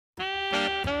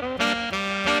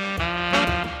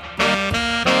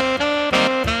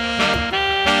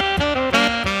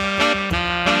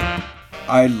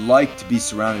I like to be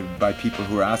surrounded by people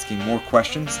who are asking more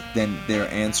questions than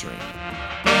they're answering.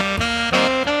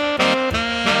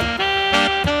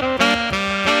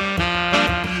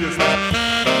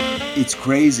 It's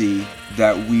crazy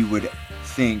that we would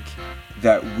think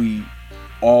that we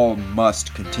all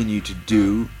must continue to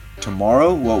do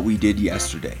tomorrow what we did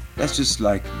yesterday. That's just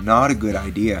like not a good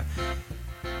idea,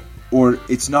 or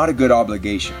it's not a good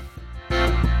obligation.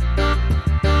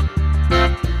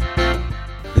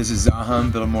 This is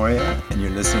Zahan Billimoria, and you're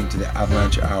listening to the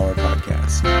Avalanche Hour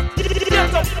podcast.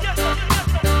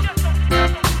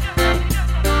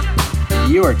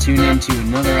 You are tuned into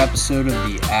another episode of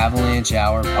the Avalanche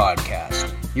Hour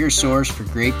podcast, your source for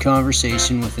great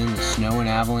conversation within the snow and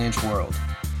avalanche world.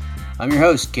 I'm your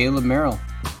host, Caleb Merrill.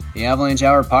 The Avalanche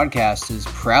Hour podcast is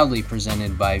proudly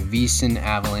presented by Zahan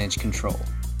Avalanche Control,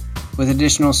 with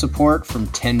additional support from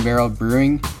 10 Barrel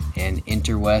Brewing and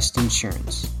Interwest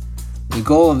Insurance. The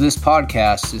goal of this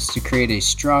podcast is to create a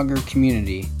stronger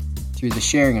community through the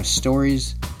sharing of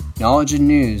stories, knowledge, and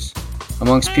news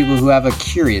amongst people who have a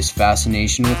curious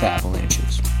fascination with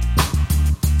avalanches.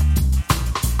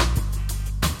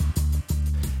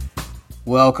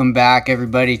 Welcome back,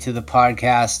 everybody, to the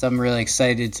podcast. I'm really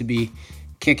excited to be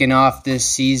kicking off this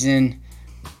season.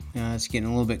 It's getting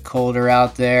a little bit colder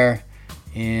out there,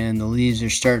 and the leaves are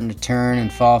starting to turn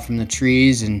and fall from the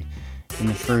trees, and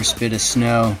the first bit of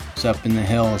snow is up in the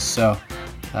hills. So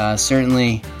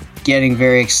certainly getting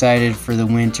very excited for the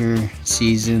winter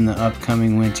season, the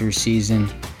upcoming winter season,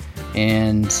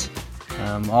 and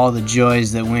all the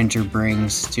joys that winter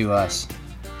brings to us.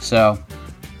 So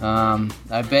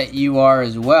I bet you are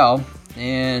as well,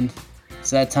 and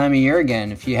it's that time of year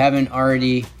again. If you haven't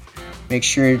already, make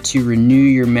sure to renew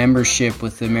your membership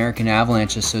with the American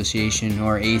Avalanche Association,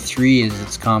 or A3 as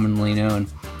it's commonly known.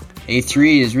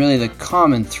 A3 is really the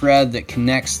common thread that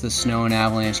connects the snow and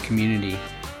avalanche community.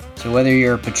 So whether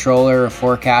you're a patroller, a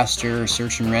forecaster, a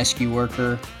search and rescue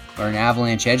worker, or an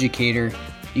avalanche educator,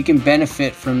 you can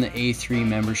benefit from the A3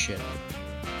 membership.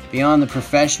 Beyond the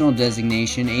professional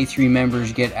designation, A3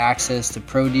 members get access to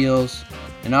pro deals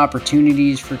and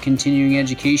opportunities for continuing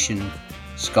education,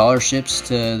 scholarships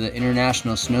to the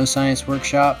International Snow Science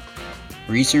Workshop,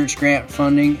 research grant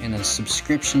funding, and a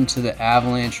subscription to the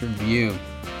Avalanche Review.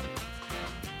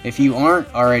 If you aren't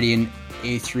already an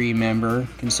A3 member,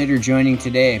 consider joining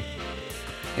today.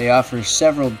 They offer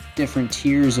several different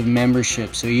tiers of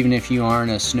membership, so even if you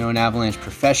aren't a snow and avalanche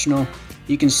professional,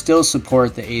 you can still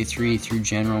support the A3 through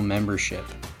general membership.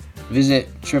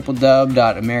 Visit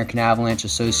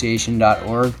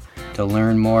www.americanavalancheassociation.org to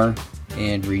learn more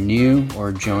and renew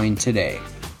or join today.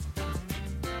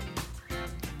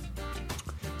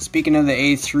 Speaking of the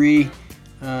A3,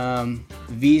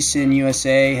 Zahan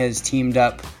USA has teamed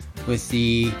up with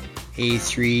the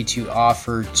A3 to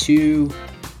offer 2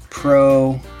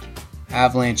 pro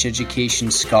avalanche education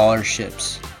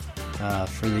scholarships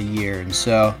for the year. And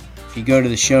so if you go to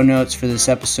the show notes for this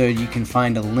episode, you can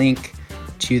find a link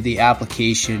to the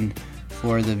application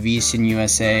for the Zahan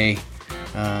USA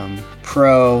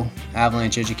Pro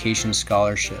Avalanche Education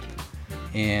Scholarship.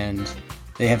 And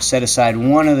they have set aside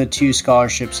one of the 2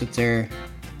 scholarships that they're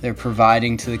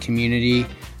providing to the community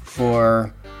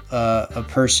for a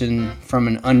person from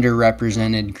an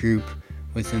underrepresented group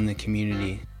within the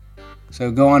community.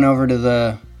 So go on over to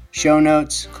the show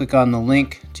notes, click on the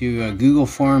link to a Google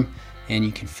form, and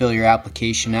you can fill your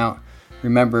application out.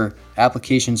 Remember,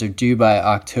 applications are due by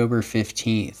October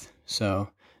 15th, so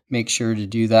make sure to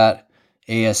do that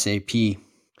ASAP.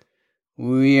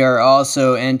 We are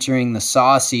also entering the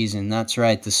SAW season. That's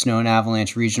right, the Snow and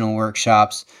Avalanche Regional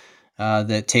Workshops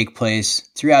that take place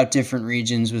throughout different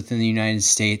regions within the United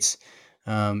States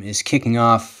is kicking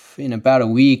off in about a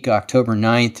week. October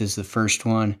 9th is the first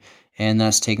one, and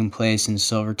that's taking place in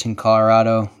Silverton,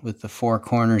 Colorado, with the Four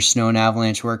Corners Snow and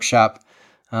Avalanche Workshop.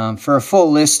 For a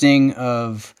full listing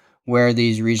of where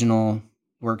these regional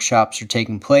workshops are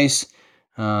taking place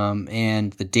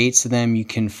and the dates of them, you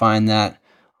can find that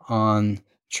on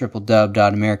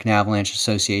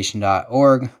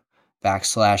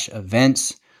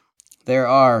www.americanavalancheassociation.org/events. There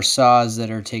are SAWs that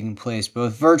are taking place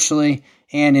both virtually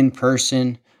and in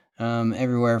person,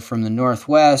 everywhere from the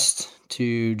Northwest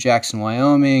to Jackson,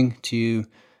 Wyoming, to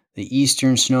the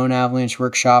Eastern Snow and Avalanche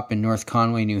Workshop in North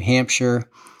Conway, New Hampshire.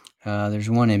 There's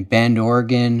one in Bend,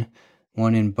 Oregon,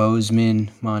 one in Bozeman,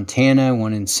 Montana,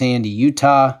 one in Sandy,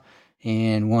 Utah,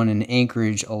 and one in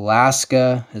Anchorage,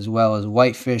 Alaska, as well as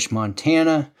Whitefish,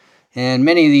 Montana. And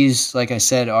many of these, like I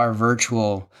said, are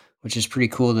virtual, which is pretty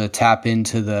cool to tap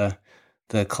into the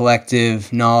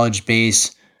collective knowledge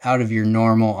base out of your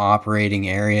normal operating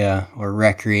area or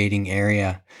recreating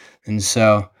area. And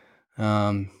so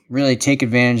Really take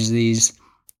advantage of these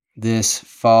this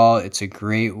fall. It's a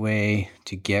great way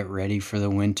to get ready for the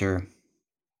winter.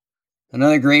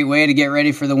 Another great way to get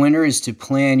ready for the winter is to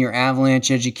plan your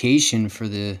avalanche education for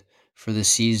the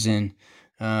season.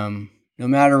 No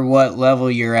matter what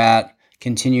level you're at,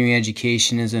 continuing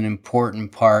education is an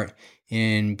important part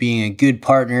in being a good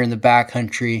partner in the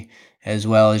backcountry, as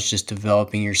well as just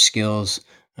developing your skills,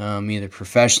 either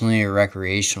professionally or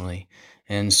recreationally.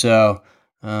 And so,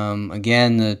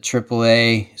 again, the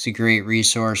AAA is a great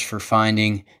resource for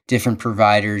finding different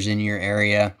providers in your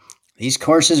area. These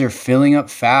courses are filling up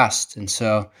fast, and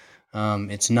so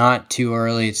it's not too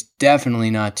early. It's definitely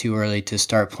not too early to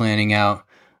start planning out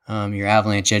your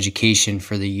avalanche education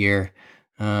for the year.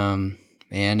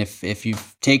 And if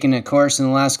you've taken a course in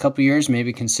the last couple of years,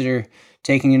 maybe consider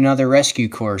taking another rescue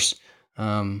course.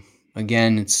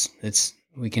 Again, it's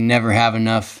we can never have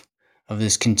enough of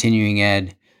this continuing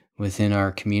ed within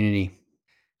our community.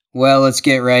 Well, let's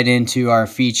get right into our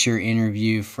feature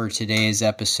interview for today's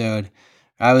episode.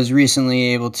 I was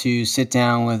recently able to sit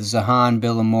down with Zahan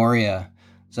Billimoria.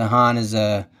 Zahan is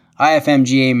a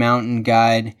IFMGA mountain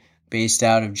guide based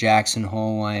out of Jackson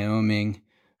Hole, Wyoming.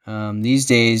 These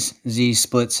days, Z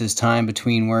splits his time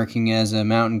between working as a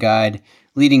mountain guide,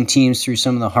 leading teams through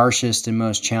some of the harshest and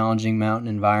most challenging mountain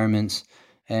environments,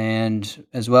 and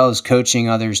as well as coaching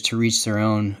others to reach their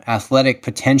own athletic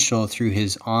potential through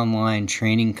his online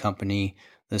training company,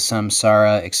 the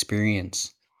Samsara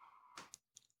Experience.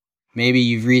 Maybe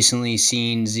you've recently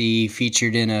seen Z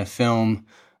featured in a film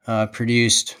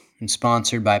produced and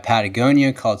sponsored by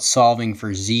Patagonia called Solving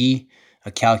for Z,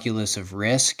 A Calculus of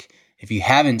Risk. If you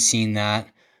haven't seen that,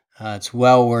 it's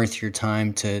well worth your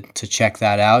time to check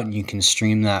that out, and you can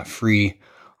stream that free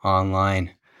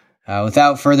online.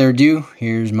 Without further ado,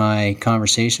 here's my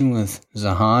conversation with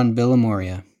Zahan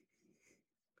Billimoria.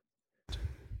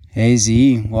 Hey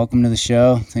Z, welcome to the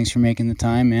show. Thanks for making the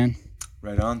time, man.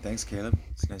 Right on. Thanks, Caleb.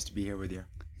 It's nice to be here with you.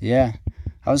 Yeah.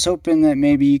 I was hoping that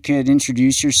maybe you could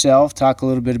introduce yourself, talk a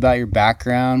little bit about your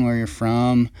background, where you're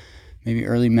from, maybe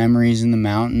early memories in the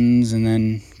mountains, and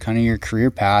then kind of your career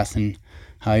path and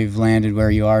how you've landed where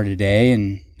you are today,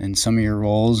 and some of your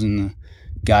roles in the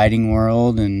guiding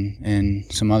world and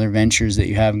some other ventures that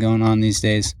you have going on these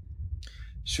days.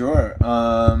 Sure.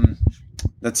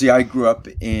 Let's see. I grew up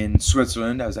in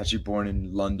Switzerland. I was actually born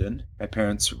in London. My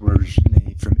parents were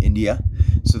originally from India,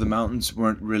 so the mountains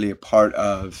weren't really a part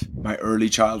of my early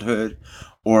childhood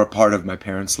or a part of my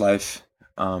parents' life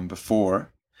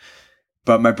before.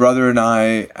 But my brother and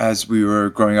I, as we were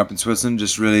growing up in Switzerland,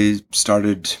 just really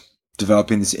started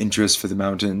developing this interest for the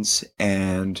mountains,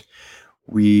 and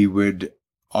we would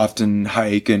often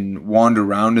hike and wander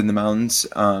around in the mountains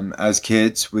as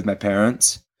kids with my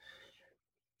parents.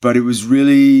 But it was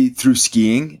really through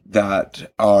skiing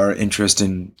that our interest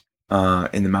in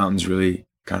the mountains really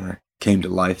kind of came to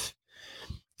life.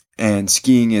 And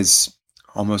skiing is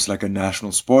almost like a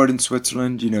national sport in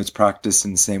Switzerland. You know, it's practiced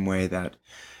in the same way that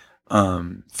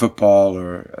football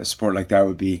or a sport like that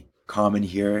would be common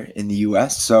here in the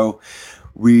U.S. So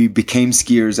we became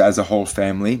skiers as a whole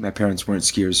family. My parents weren't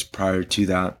skiers prior to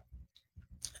that.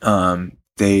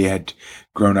 They had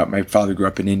grown up, my father grew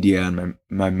up in India and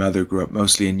my mother grew up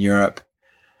mostly in Europe.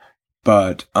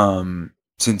 But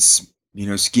since, you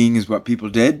know, skiing is what people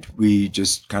did, we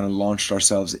just kind of launched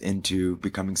ourselves into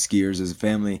becoming skiers as a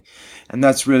family. And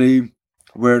that's really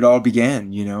where it all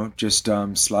began, you know, just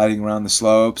sliding around the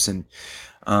slopes and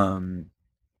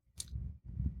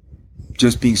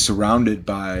just being surrounded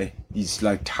by these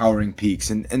like towering peaks.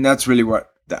 And that's really what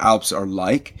the Alps are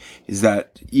like, is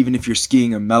that even if you're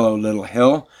skiing a mellow little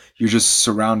hill, you're just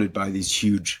surrounded by these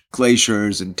huge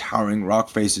glaciers and towering rock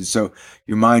faces. So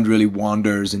your mind really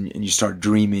wanders and you start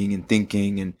dreaming and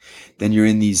thinking. And then you're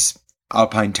in these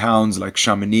alpine towns like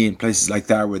Chamonix and places like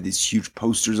that where these huge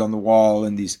posters on the wall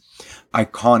and these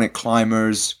iconic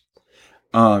climbers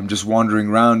just wandering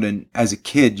around. And as a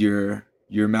kid, your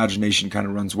imagination kind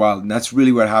of runs wild. And that's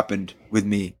really what happened with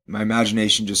me. My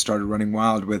imagination just started running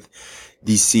wild with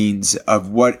these scenes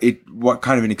of what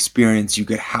kind of an experience you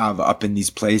could have up in these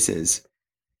places.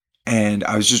 And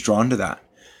I was just drawn to that.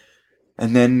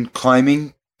 And then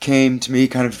climbing came to me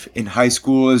kind of in high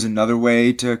school as another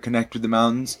way to connect with the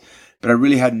mountains. But I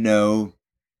really had no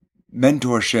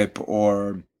mentorship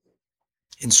or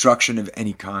instruction of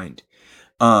any kind.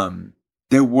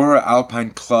 There were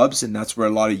alpine clubs, and that's where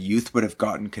a lot of youth would have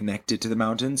gotten connected to the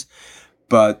mountains.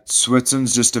 But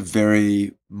Switzerland's just a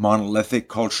very monolithic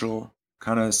cultural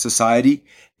kind of society.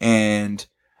 And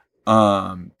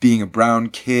being a brown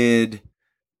kid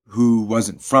who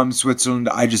wasn't from Switzerland,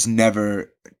 I just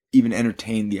never even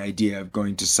entertained the idea of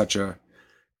going to such a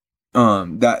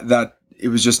that it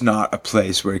was just not a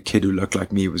place where a kid who looked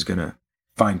like me was gonna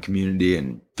find community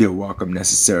and feel welcome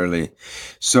necessarily.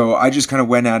 So I just kind of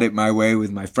went at it my way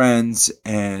with my friends,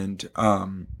 and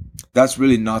that's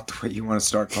really not the way you want to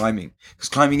start climbing, because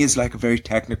climbing is like a very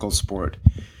technical sport,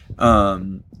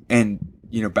 and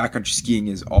backcountry skiing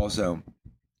is also.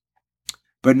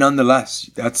 But nonetheless,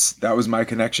 that was my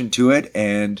connection to it,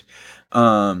 and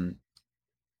um,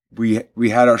 we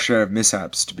had our share of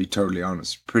mishaps, to be totally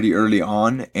honest, pretty early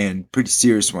on, and pretty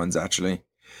serious ones actually,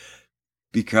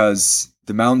 because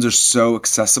the mountains are so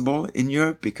accessible in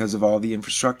Europe because of all the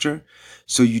infrastructure.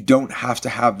 So you don't have to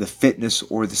have the fitness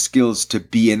or the skills to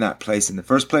be in that place in the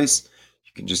first place.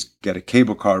 You can just get a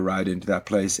cable car ride into that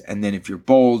place, and then if you're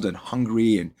bold and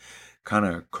hungry and kind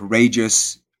of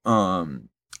courageous,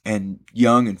 and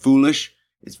young and foolish,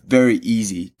 it's very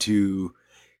easy to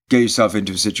get yourself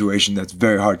into a situation that's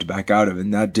very hard to back out of.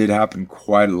 And that did happen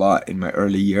quite a lot in my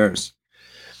early years.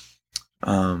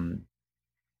 But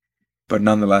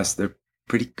nonetheless, they're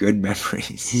pretty good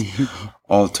memories,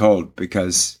 all told,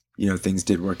 because, things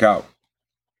did work out.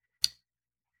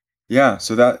 Yeah,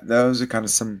 so that was kind of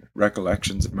some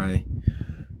recollections of my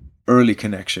early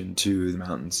connection to the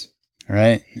mountains.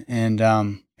 Right.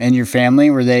 And your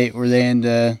family, were they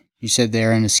into, you said they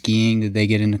were into skiing. Did they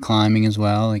get into climbing as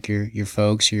well? Like your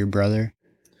folks or your brother?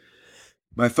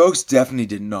 My folks definitely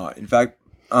did not. In fact,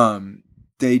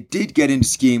 they did get into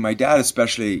skiing. My dad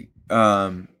especially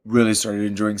really started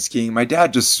enjoying skiing. My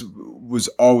dad just was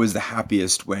always the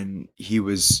happiest when he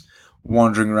was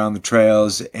wandering around the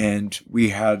trails, and we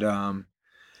had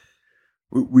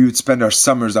we would spend our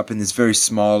summers up in this very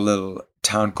small little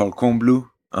town called Combloux,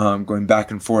 going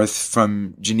back and forth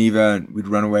from Geneva, and we'd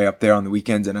run away up there on the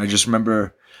weekends. And I just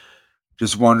remember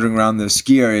just wandering around the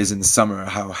ski areas in the summer,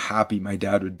 how happy my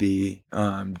dad would be,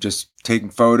 just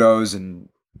taking photos and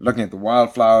looking at the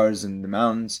wildflowers and the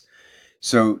mountains.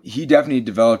 So he definitely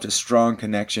developed a strong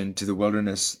connection to the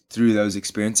wilderness through those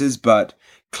experiences. But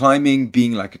climbing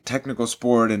being like a technical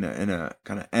sport and a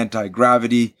kind of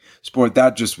anti-gravity sport,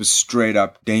 that just was straight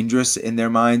up dangerous in their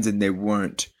minds, and they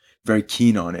weren't very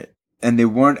keen on it. And they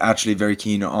weren't actually very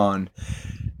keen on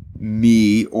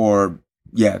me,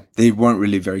 they weren't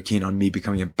really very keen on me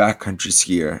becoming a backcountry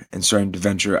skier and starting to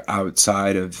venture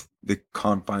outside of the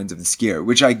confines of the skier,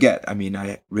 which I get. I mean,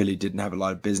 I really didn't have a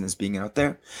lot of business being out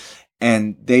there.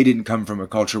 And they didn't come from a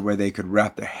culture where they could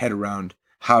wrap their head around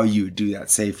how you would do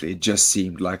that safely. It just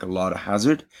seemed like a lot of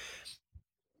hazard.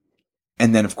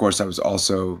 And then, of course, I was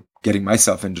also getting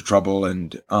myself into trouble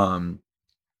and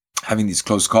having these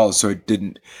close calls. So it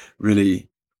didn't really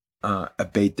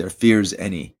abate their fears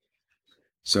any.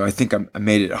 So I think I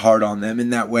made it hard on them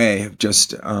in that way of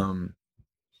just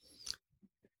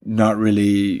not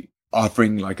really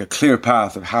offering like a clear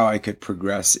path of how I could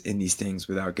progress in these things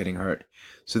without getting hurt.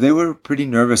 So they were pretty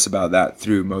nervous about that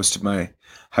through most of my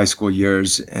high school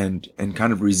years, and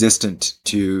kind of resistant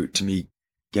to me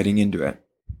getting into it.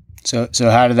 So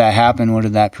how did that happen? What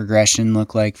did that progression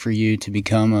look like for you to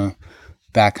become a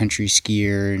backcountry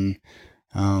skier?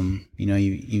 And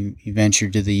you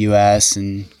ventured to the U.S.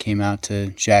 and came out to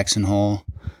Jackson Hole,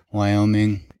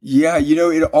 Wyoming. Yeah,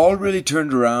 it all really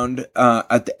turned around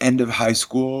at the end of high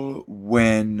school,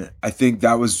 when I think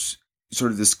that was sort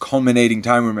of this culminating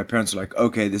time where my parents were like,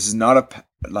 okay, this is not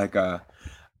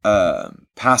a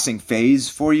passing phase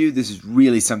for you. This is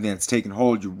really something that's taken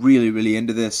hold. You're really, really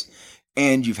into this,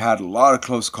 and you've had a lot of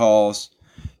close calls.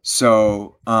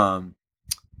 So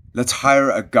let's hire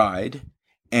a guide,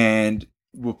 and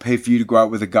we'll pay for you to go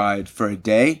out with a guide for a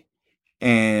day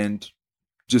and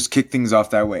just kick things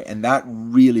off that way. And that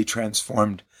really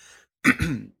transformed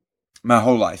my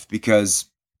whole life, because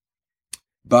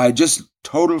by just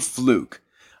total fluke,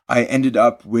 I ended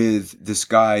up with this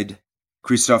guide,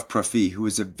 Christophe Profit, who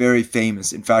was a very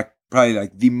famous, in fact, probably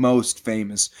like the most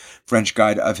famous French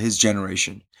guide of his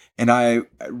generation. And I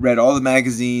read all the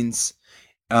magazines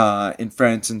in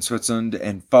France and Switzerland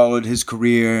and followed his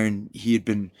career. And he had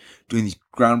been doing these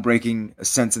groundbreaking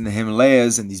ascents in the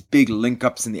Himalayas and these big link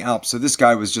ups in the Alps. So this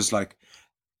guy was just like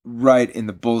right in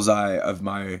the bullseye of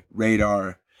my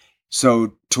radar.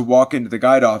 So to walk into the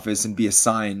guide office and be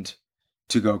assigned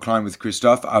to go climb with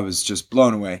Christophe, I was just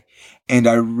blown away. And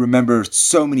I remember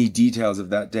so many details of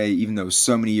that day, even though it was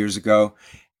so many years ago.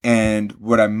 And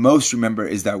what I most remember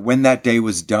is that when that day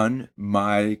was done,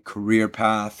 my career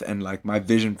path and like my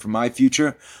vision for my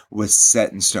future was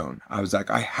set in stone. I was like,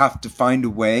 I have to find a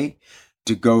way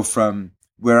to go from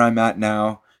where I'm at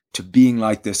now to being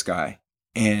like this guy.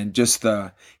 And just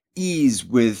the ease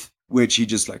with which he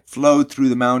just like flowed through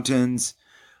the mountains,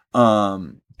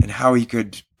 and how he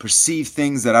could perceive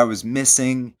things that I was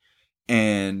missing,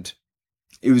 and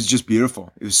it was just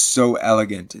beautiful. It was so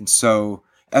elegant and so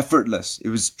effortless. It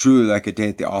was truly like a day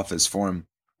at the office for him.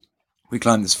 We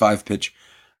climbed this 5-pitch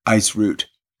ice route.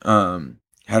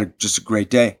 Had just a great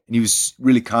day. And he was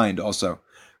really kind also,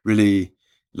 really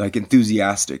like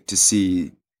enthusiastic to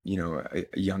see, a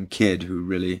young kid who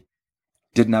really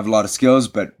didn't have a lot of skills,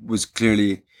 but was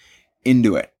clearly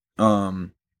into it.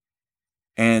 And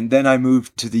then I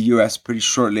moved to the US pretty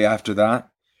shortly after that.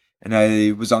 And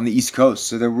I was on the East Coast.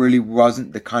 So there really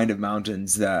wasn't the kind of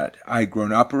mountains that I'd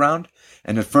grown up around.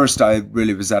 And at first I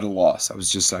really was at a loss. I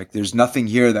was just like, there's nothing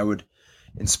here that would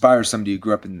inspire somebody who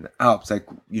grew up in the Alps. Like,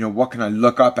 what can I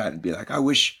look up at and be like, I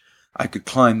wish I could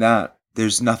climb that.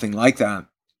 There's nothing like that.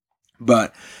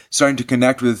 But starting to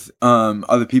connect with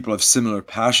other people of similar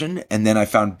passion. And then I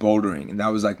found bouldering. And that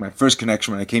was like my first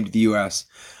connection when I came to the US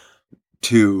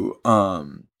to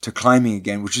climbing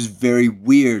again, which is very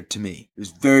weird to me. It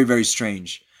was very, very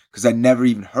strange because I'd never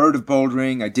even heard of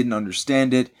bouldering. I didn't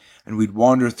understand it. And we'd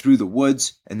wander through the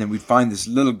woods and then we'd find this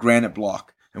little granite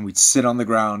block and we'd sit on the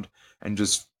ground and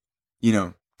just,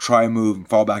 try a move and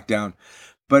fall back down.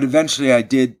 But eventually I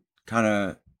did kind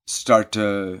of start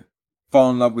to fall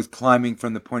in love with climbing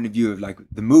from the point of view of like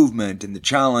the movement and the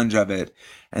challenge of it.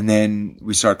 And then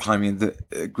we started climbing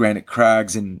the granite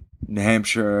crags in New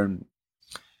Hampshire,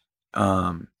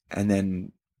 and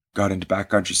then got into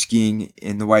backcountry skiing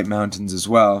in the White Mountains as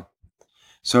well.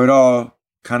 So it all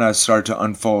kind of started to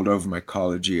unfold over my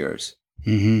college years.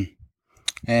 Mm-hmm.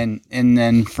 And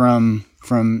then from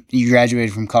you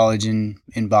graduated from college in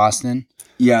Boston?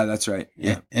 Yeah, that's right.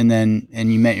 Yeah. And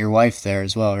you met your wife there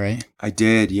as well, right? I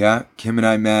did, yeah. Kim and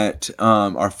I met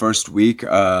our first week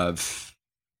of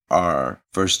our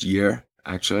first year,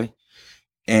 actually.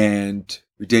 And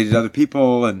we dated other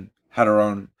people and had our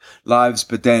own lives.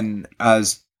 But then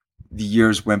as the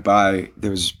years went by,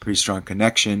 there was a pretty strong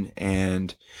connection.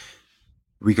 And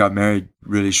we got married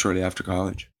really shortly after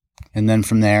college. And then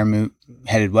from there,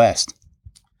 headed west.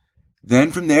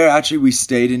 Then from there, actually, we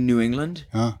stayed in New England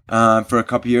for a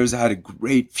couple of years. I had a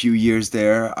great few years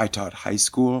there. I taught high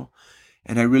school,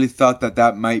 and I really thought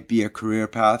that might be a career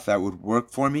path that would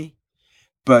work for me.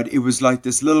 But it was like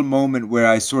this little moment where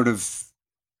I sort of,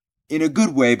 in a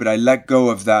good way, but I let go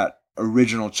of that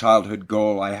original childhood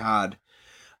goal I had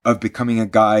of becoming a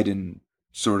guide and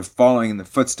sort of following in the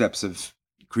footsteps of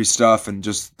Christophe and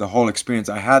just the whole experience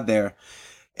I had there.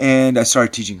 And I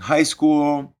started teaching high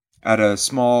school at a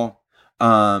small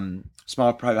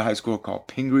private high school called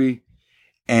Pingree.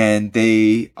 And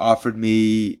they offered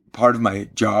me, part of my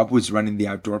job was running the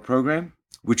outdoor program,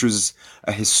 which was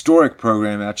a historic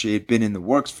program. Actually, it had been in the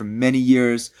works for many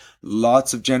years.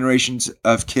 Lots of generations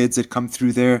of kids had come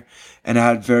through there, and I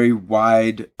had very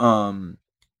wide, kind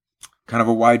of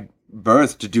a wide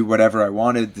berth to do whatever I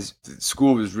wanted. The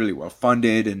school was really well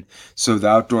funded, and so the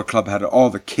outdoor club had all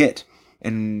the kit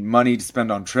and money to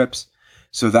spend on trips.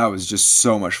 So that was just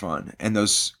so much fun. And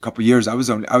those couple years, I was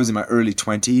in my early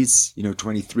 20s,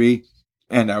 23,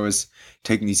 and I was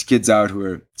taking these kids out who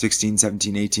were 16,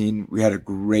 17, 18. We had a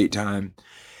great time.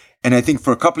 And I think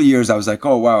for a couple of years, I was like,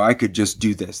 oh, wow, I could just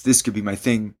do this. This could be my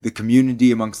thing. The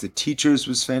community amongst the teachers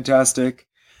was fantastic.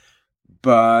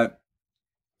 But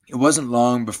it wasn't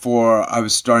long before I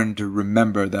was starting to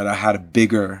remember that I had a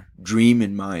bigger dream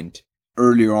in mind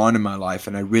earlier on in my life,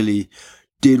 and I really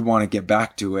did want to get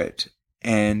back to it.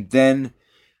 And then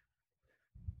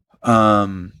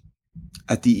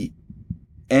at the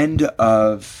end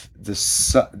of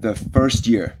the first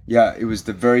year, it was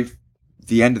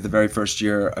the end of the very first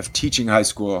year of teaching high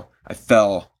school, I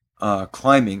fell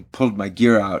climbing, pulled my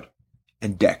gear out,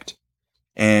 and decked.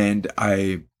 And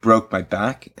I broke my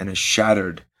back and I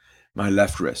shattered my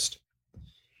left wrist.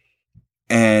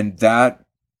 And that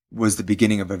was the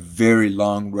beginning of a very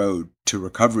long road to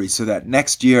recovery. So that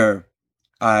next year,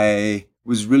 I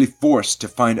was really forced to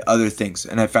find other things.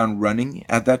 And I found running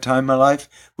at that time in my life,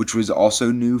 which was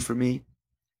also new for me.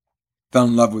 Fell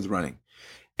in love with running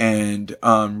and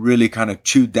really kind of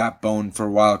chewed that bone for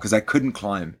a while because I couldn't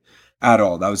climb at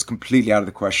all. That was completely out of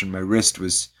the question. My wrist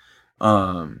was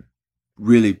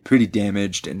really pretty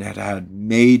damaged and had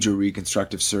major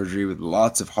reconstructive surgery with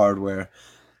lots of hardware.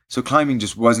 So climbing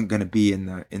just wasn't going to be in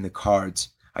the cards.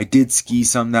 I did ski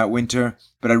some that winter,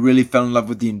 but I really fell in love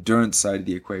with the endurance side of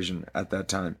the equation at that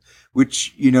time,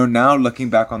 which, now looking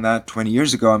back on that 20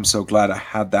 years ago, I'm so glad I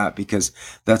had that because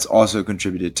that's also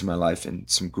contributed to my life in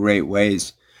some great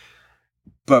ways.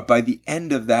 But by the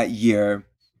end of that year,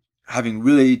 having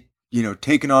really,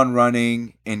 taken on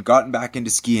running and gotten back into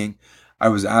skiing, I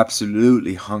was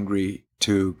absolutely hungry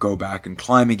to go back and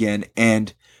climb again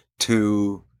and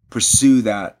to pursue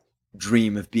that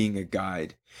dream of being a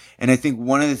guide. And I think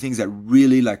one of the things that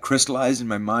really like crystallized in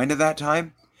my mind at that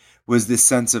time was this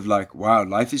sense of like, wow,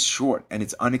 life is short and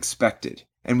it's unexpected.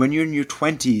 And when you're in your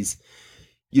 20s,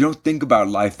 you don't think about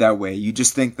life that way. You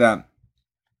just think that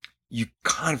you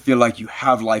kind of feel like you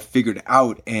have life figured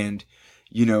out, and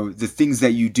the things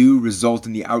that you do result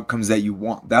in the outcomes that you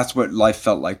want. That's what life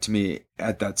felt like to me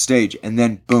at that stage. And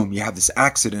then boom, you have this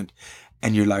accident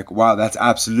and you're like, wow, that's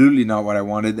absolutely not what I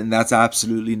wanted, and that's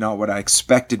absolutely not what I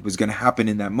expected was going to happen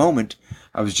in that moment.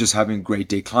 I was just having a great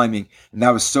day climbing, and that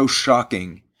was so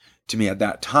shocking to me at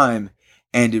that time.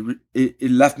 And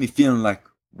it left me feeling like,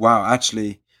 wow,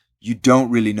 actually you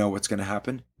don't really know what's going to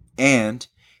happen. And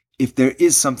if there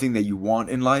is something that you want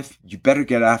in life, you better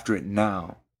get after it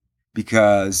now,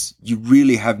 because you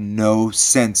really have no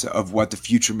sense of what the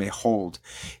future may hold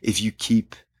if you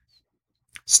keep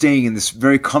staying in this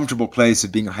very comfortable place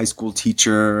of being a high school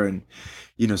teacher and,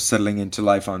 settling into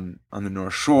life on the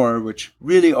North Shore, which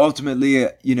really ultimately,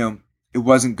 it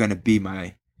wasn't going to be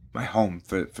my home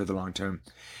for the long term.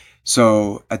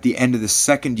 So at the end of the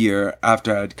second year,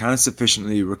 after I'd kind of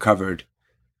sufficiently recovered,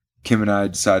 Kim and I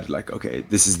decided like, okay,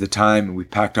 this is the time. And we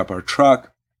packed up our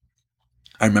truck.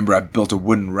 I remember I built a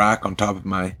wooden rack on top of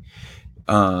my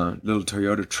little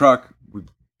Toyota truck. We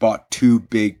bought 2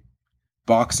 big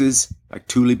boxes, like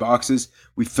Thule boxes.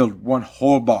 We filled one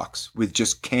whole box with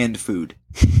just canned food,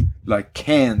 like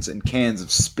cans and cans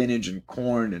of spinach and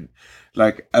corn, and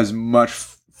like as much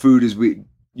food as we,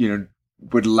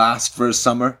 would last for a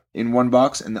summer in one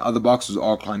box. And the other box was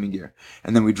all climbing gear.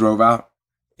 And then we drove out,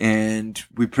 and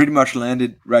we pretty much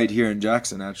landed right here in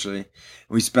Jackson, actually.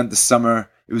 We spent the summer.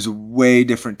 It was a way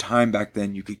different time back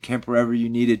then. You could camp wherever you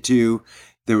needed to.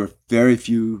 There were very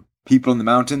few people in the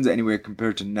mountains anyway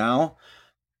compared to now.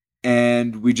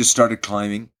 And we just started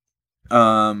climbing,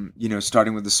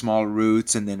 starting with the smaller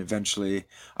routes and then eventually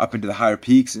up into the higher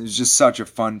peaks. And it was just such a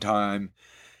fun time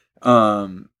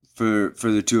for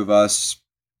the two of us.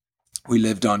 We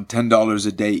lived on $10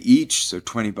 a day each, so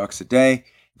 $20 a day.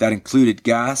 That included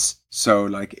gas. So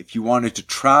like if you wanted to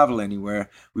travel anywhere,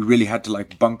 we really had to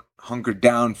like hunker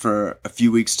down for a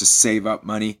few weeks to save up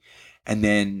money. And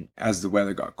then as the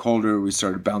weather got colder, we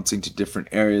started bouncing to different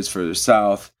areas further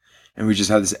south. And we just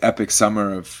had this epic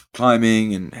summer of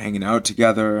climbing and hanging out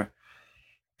together.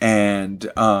 And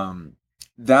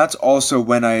that's also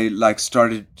when I like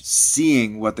started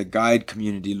seeing what the guide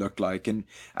community looked like. And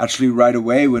actually right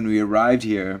away when we arrived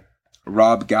here,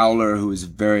 Rob Gowler, who is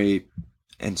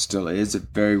and still is a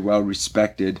very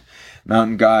well-respected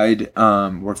mountain guide,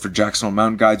 worked for Jackson Hole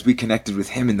Mountain Guides. We connected with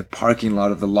him in the parking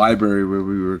lot of the library where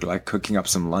we were like cooking up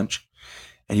some lunch.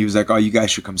 And he was like, oh, you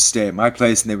guys should come stay at my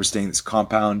place. And they were staying in this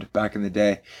compound back in the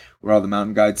day where all the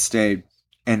mountain guides stayed.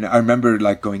 And I remember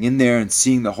like going in there and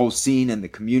seeing the whole scene and the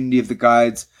community of the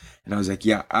guides. And I was like,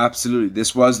 yeah, absolutely.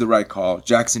 This was the right call.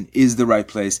 Jackson is the right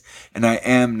place. And I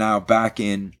am now back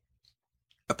in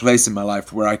a place in my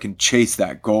life where I can chase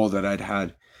that goal that I'd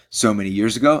had so many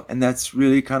years ago. And that's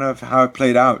really kind of how it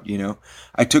played out.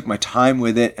 I took my time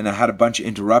with it, and I had a bunch of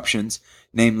interruptions,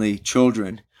 namely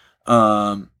children.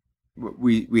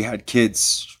 We had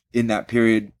kids in that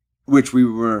period, which we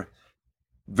were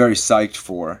very psyched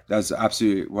for. That's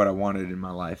absolutely what I wanted in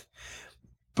my life.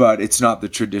 But it's not the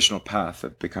traditional path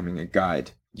of becoming a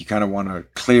guide. You kind of want to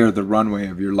clear the runway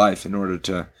of your life in order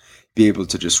to be able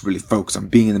to just really focus on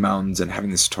being in the mountains and having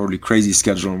this totally crazy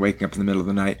schedule and waking up in the middle of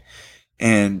the night.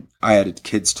 And I added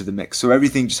kids to the mix. So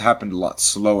everything just happened a lot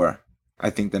slower,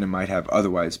 I think, than it might have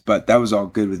otherwise. But that was all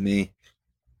good with me.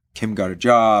 Kim got a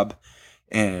job,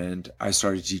 and I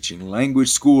started teaching language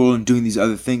school and doing these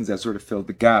other things that sort of filled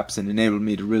the gaps and enabled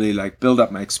me to really like build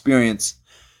up my experience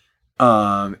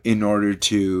in order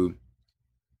to,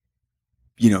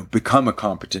 become a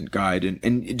competent guide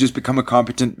and just become a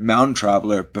competent mountain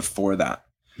traveler before that.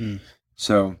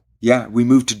 So yeah, we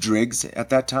moved to Driggs at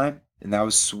that time, and that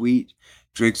was sweet.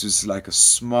 Driggs was like a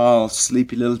small,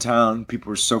 sleepy little town. People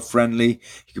were so friendly.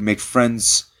 You could make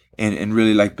friends and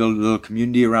really like build a little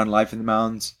community around life in the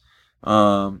mountains.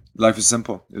 Life was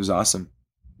simple. It was awesome.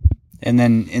 And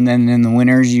then in the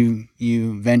winters,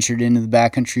 you ventured into the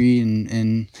backcountry,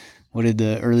 and what did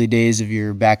the early days of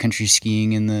your backcountry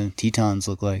skiing in the Tetons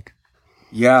look like?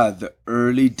 Yeah, the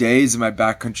early days of my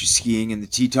backcountry skiing in the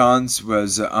Tetons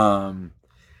was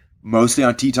mostly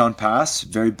on Teton Pass,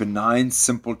 very benign,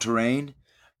 simple terrain,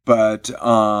 but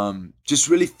just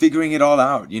really figuring it all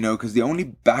out, because the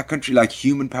only backcountry, like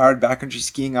human-powered backcountry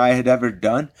skiing I had ever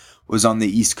done was on the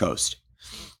East Coast.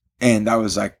 And that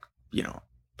was like,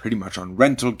 pretty much on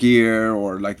rental gear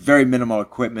or like very minimal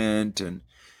equipment. And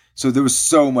so there was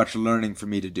so much learning for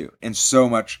me to do and so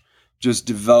much just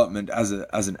development as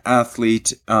an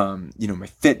athlete. My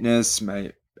fitness,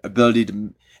 my ability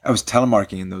to. I was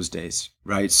telemarketing in those days,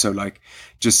 right? So like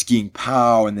just skiing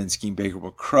POW and then skiing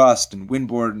Bakerable Crust and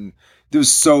windboard, and there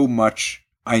was so much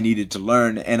I needed to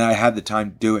learn, and I had the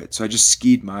time to do it. So I just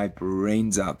skied my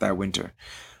brains out that winter.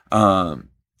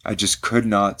 I just could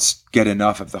not get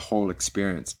enough of the whole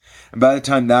experience. And by the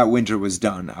time that winter was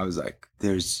done, I was like,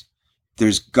 there's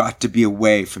got to be a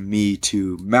way for me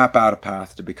to map out a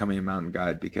path to becoming a mountain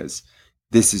guide, because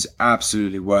this is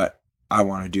absolutely what I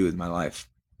want to do with my life.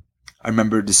 I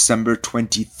remember December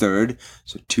 23rd,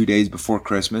 so 2 days before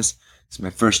Christmas. It's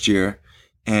my first year,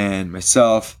 and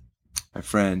myself, my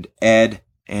friend Ed,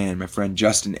 and my friend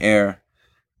Justin Eyre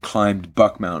climbed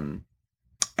Buck Mountain.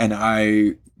 And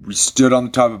we stood on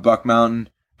the top of Buck Mountain.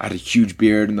 I had a huge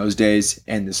beard in those days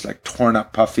and this like torn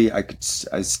up puffy. I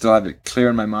still have it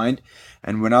clear in my mind.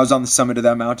 And when I was on the summit of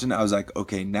that mountain, I was like,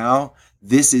 okay, now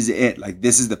this is it. Like,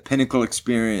 this is the pinnacle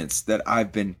experience that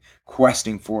I've been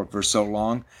questing for so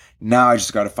long. Now I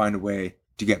just got to find a way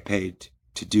to get paid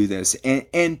to do this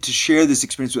and to share this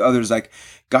experience with others. Like,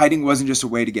 guiding wasn't just a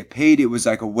way to get paid. It was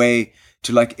like a way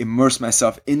to like immerse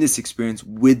myself in this experience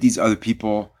with these other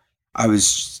people. I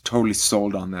was totally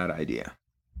sold on that idea.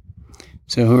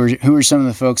 So who were some of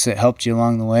the folks that helped you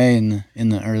along the way in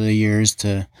the early years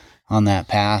on that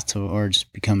path or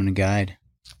just becoming a guide?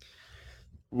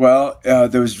 Well,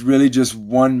 there was really just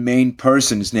one main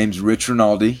person. His name's Rich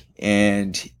Rinaldi,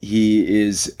 and he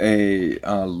is a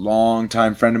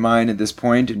longtime friend of mine at this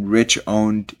point. And Rich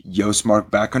owned Yosemite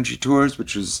Backcountry Tours,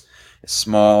 which was a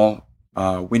small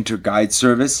winter guide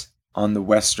service on the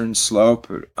western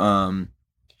slope, kind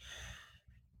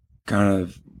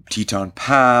of Teton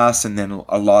Pass, and then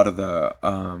a lot of the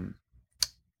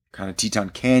kind of Teton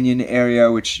Canyon area,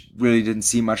 which really didn't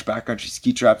see much backcountry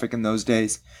ski traffic in those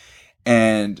days.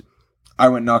 And I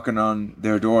went knocking on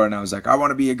their door and I was like, I want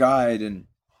to be a guide. And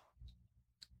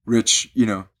Rich,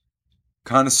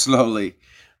 kind of slowly,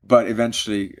 but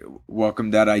eventually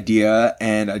welcomed that idea.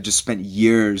 And I just spent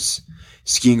years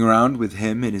skiing around with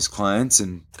him and his clients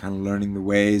and kind of learning the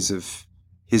ways of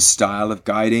his style of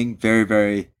guiding. Very,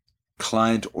 very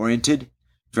client oriented,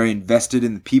 very invested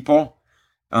in the people,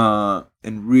 and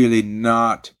really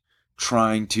not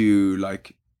trying to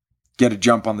like get a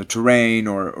jump on the terrain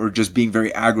or just being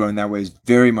very aggro in that way. Is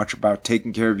very much about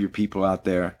taking care of your people out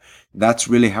there. That's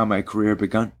really how my career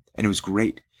begun, and it was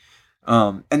great.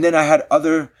 And then I had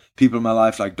other people in my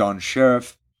life like Don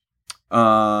Sheriff,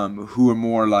 who were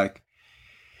more like,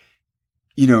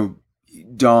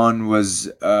 Don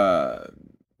was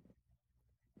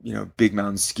big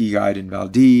mountain ski guide in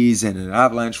Valdez and an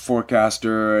avalanche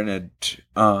forecaster, and had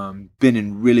been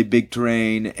in really big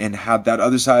terrain and had that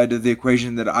other side of the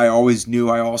equation that I always knew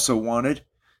I also wanted.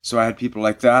 So I had people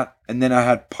like that. And then I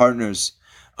had partners,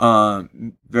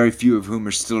 very few of whom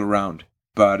are still around.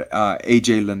 But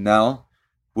AJ Linnell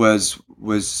was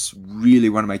really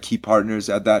one of my key partners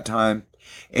at that time.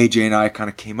 AJ and I kind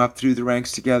of came up through the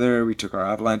ranks together. We took our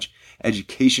avalanche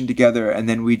education together, and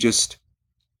then we just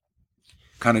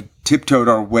kind of tiptoed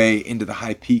our way into the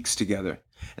high peaks together.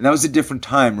 And that was a different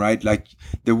time, right? Like,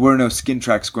 there were no skin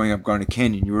tracks going up Garnet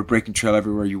Canyon. You were breaking trail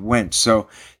everywhere you went. So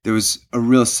there was a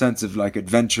real sense of like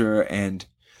adventure and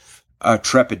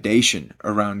trepidation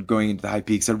around going into the high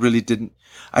peaks.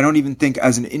 I don't even think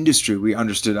as an industry we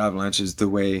understood avalanches the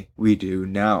way we do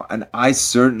now. And I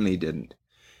certainly didn't.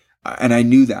 And I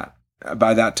knew that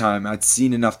by that time. I'd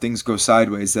seen enough things go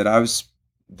sideways that I was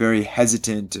very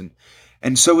hesitant,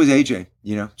 and so was AJ,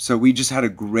 So we just had a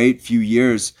great few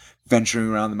years venturing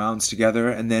around the mountains together.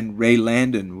 And then Ray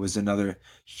Landon was another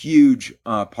huge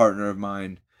partner of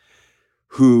mine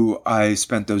who I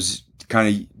spent those kind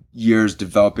of years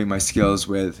developing my skills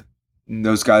with. And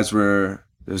those guys were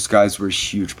a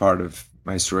huge part of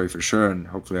my story for sure, and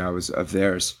hopefully I was of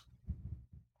theirs.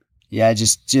 Yeah,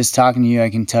 just talking to you,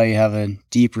 I can tell you have a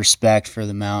deep respect for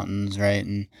the mountains, right?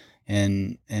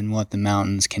 And what the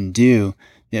mountains can do.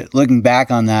 Yeah, looking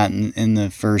back on that in the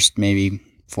first maybe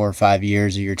 4 or 5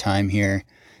 years of your time here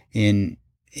in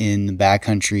the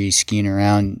backcountry skiing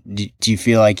around, do you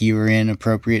feel like you were in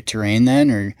appropriate terrain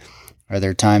then, or are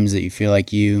there times that you feel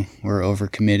like you were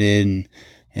overcommitted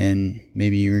and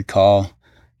maybe you recall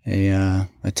a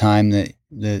time that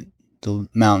the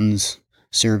mountains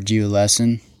served you a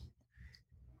lesson?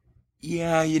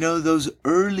 Yeah, those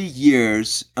early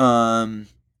years, I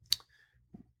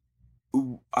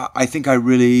think I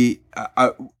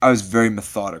was very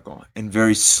methodical and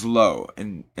very slow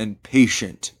and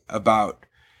patient about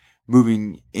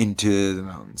moving into the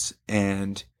mountains,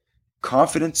 and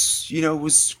confidence,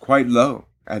 was quite low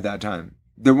at that time.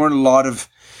 There weren't a lot of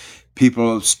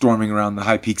people storming around the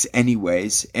high peaks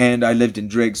anyways. And I lived in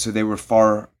Driggs, so they were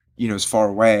far, as far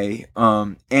away.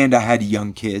 And I had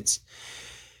young kids.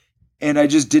 And I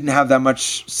just didn't have that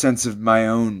much sense of my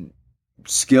own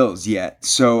skills yet.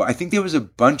 So I think there was a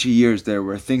bunch of years there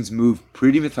where things moved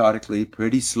pretty methodically,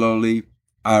 pretty slowly.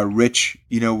 Rich,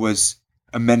 was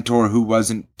a mentor who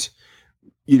wasn't,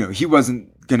 he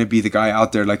wasn't going to be the guy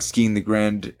out there like skiing the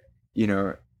Grand,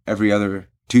 every other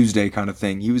Tuesday kind of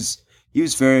thing. He was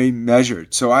very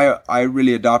measured. So I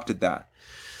really adopted that.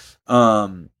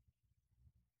 But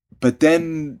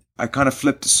then I kind of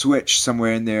flipped a switch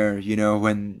somewhere in there,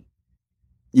 when,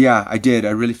 yeah, I did. I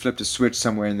really flipped a switch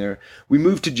somewhere in there. We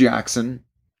moved to Jackson.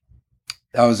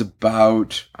 That was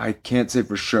about, I can't say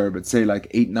for sure, but say like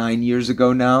 8-9 years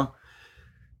ago now.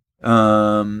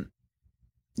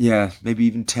 Yeah, maybe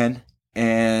even 10.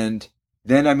 And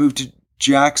then I moved to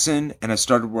Jackson and I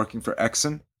started working for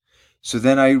Exxon. So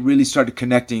then I really started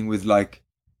connecting with like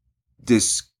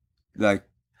this like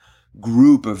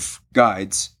group of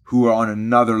guides who were on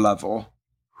another level,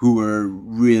 who were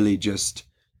really just,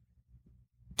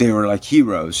 they were like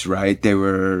heroes, right? They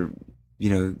were,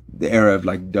 the era of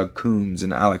like Doug Coombs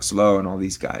and Alex Lowe and all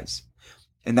these guys.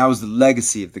 And that was the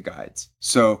legacy of the guides.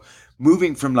 So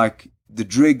moving from like the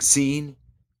Driggs scene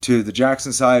to the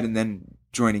Jackson side and then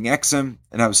joining Exxon,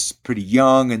 and I was pretty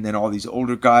young, and then all these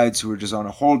older guides who were just on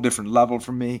a whole different level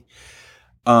from me.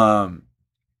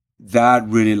 That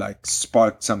really like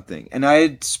sparked something. And I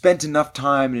had spent enough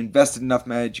time and invested enough in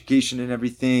my education and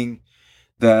everything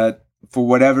that for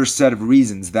whatever set of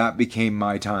reasons, that became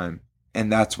my time.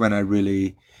 And that's when I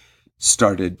really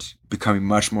started becoming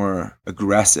much more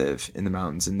aggressive in the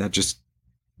mountains. And that just,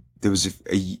 there was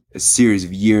a series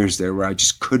of years there where I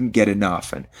just couldn't get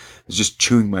enough. And I was just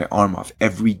chewing my arm off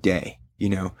every day,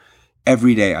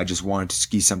 every day I just wanted to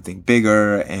ski something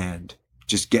bigger and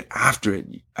just get after it.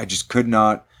 I just could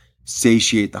not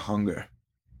satiate the hunger.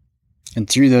 And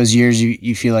through those years,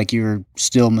 you feel like you were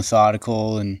still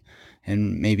methodical and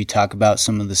maybe talk about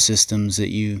some of the systems that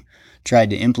you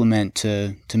tried to implement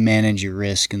to manage your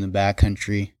risk in the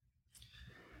backcountry.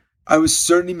 I was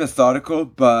certainly methodical,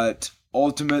 but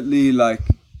ultimately, like,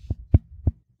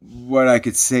 what I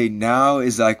could say now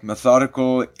is like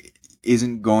methodical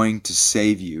isn't going to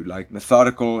save you. Like,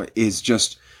 methodical is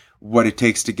just what it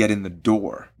takes to get in the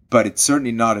door, but it's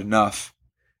certainly not enough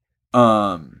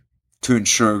to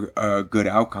ensure a good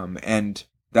outcome. And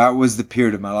that was the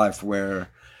period of my life where,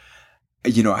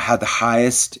 I had the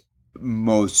highest,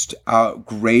 most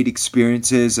great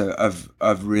experiences of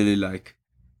really like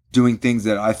doing things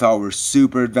that I thought were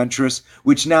super adventurous,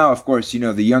 which now, of course, the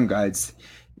young guides,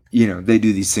 they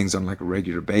do these things on like a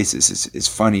regular basis. It's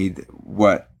funny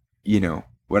what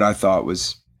I thought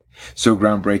was so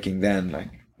groundbreaking then,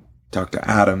 like talk to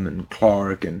Adam and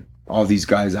Clark and all these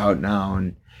guys out now.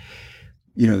 And,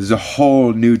 there's a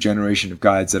whole new generation of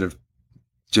guides that have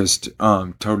just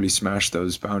totally smashed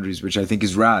those boundaries, which I think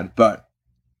is rad. But,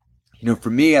 for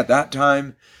me at that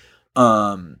time,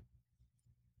 I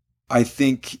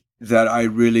think that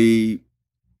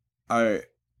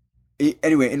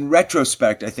anyway, in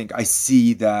retrospect, I think I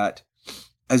see that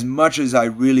as much as I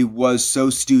really was so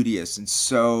studious and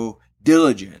so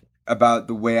diligent about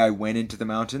the way I went into the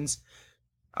mountains,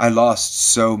 I lost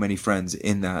so many friends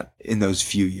in those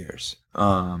few years.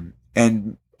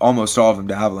 And almost all of them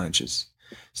to avalanches.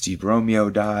 Steve Romeo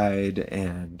died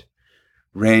and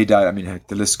Ray died. I mean, heck,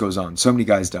 the list goes on. So many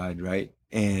guys died, right?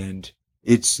 And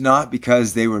it's not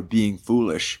because they were being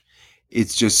foolish.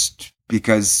 It's just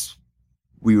because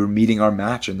we were meeting our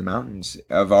match in the mountains,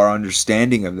 of our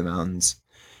understanding of the mountains,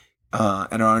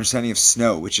 and our understanding of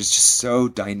snow, which is just so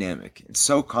dynamic and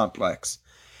so complex.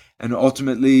 And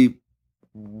ultimately,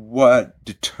 what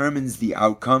determines the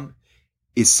outcome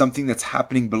is something that's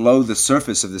happening below the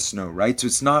surface of the snow, right? So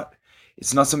it's not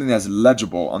something that's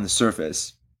legible on the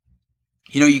surface.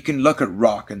 You can look at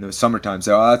rock in the summertime and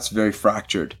say, oh, that's very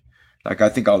fractured. Like, I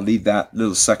think I'll leave that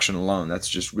little section alone. That's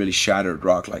just really shattered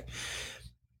rock. Like,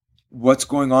 what's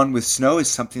going on with snow is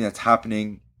something that's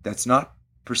happening that's not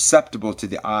perceptible to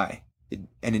the eye,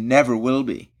 and it never will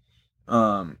be.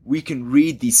 We can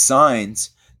read these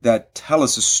signs that tell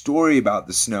us a story about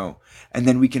the snow, and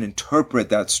then we can interpret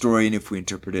that story, and if we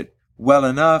interpret it well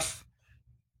enough,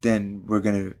 then we're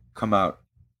going to come out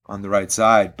on the right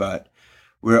side. But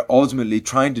we're ultimately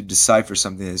trying to decipher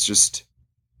something that's just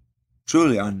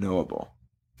truly unknowable.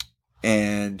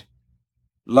 And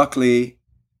luckily,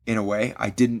 in a way, I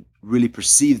didn't really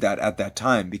perceive that at that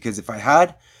time, because if I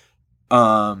had,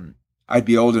 I'd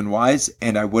be old and wise,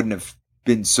 and I wouldn't have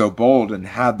been so bold and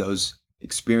had those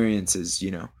experiences,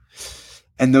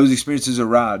 And those experiences are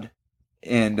rad.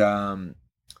 And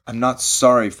I I'm not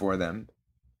sorry for them.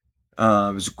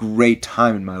 It was a great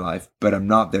time in my life, but I'm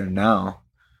not there now.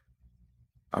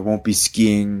 I won't be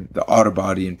skiing the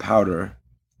Autobody in powder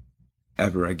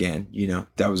ever again.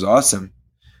 That was awesome,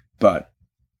 but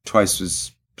twice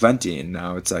was plenty. And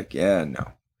now it's like, yeah,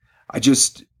 no.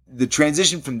 The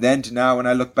transition from then to now, when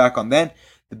I look back on then,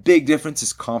 the big difference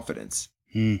is confidence.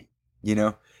 You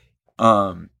know,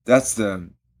 that's the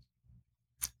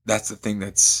thing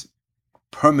that's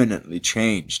permanently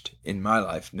changed in my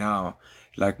life now.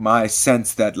 Like my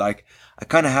sense that like I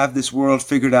kind of have this world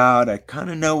figured out. I kind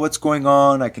of know what's going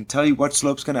on. I can tell you what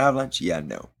slope's going to avalanche. Yeah,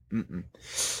 no.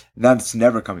 That's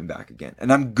never coming back again.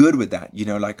 And I'm good with that.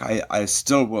 Like I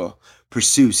still will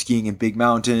pursue skiing in big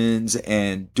mountains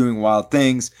and doing wild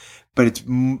things, but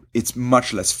it's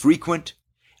much less frequent.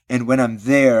 And when I'm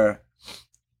there,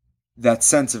 that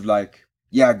sense of like,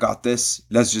 yeah, I got this.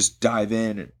 Let's just dive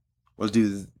in and we'll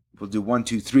do 1,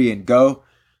 2, 3 and go.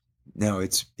 No,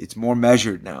 it's more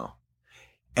measured now.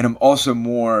 And I'm also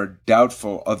more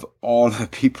doubtful of all the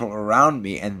people around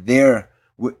me. And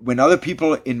when other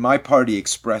people in my party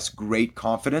express great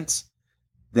confidence,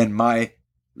 then my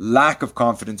lack of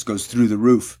confidence goes through the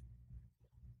roof.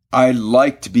 I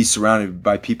like to be surrounded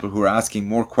by people who are asking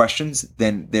more questions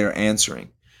than they're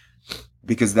answering,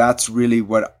 because that's really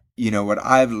what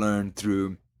I've learned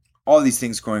through all these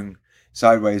things going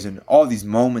sideways and all these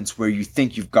moments where you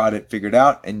think you've got it figured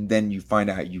out and then you find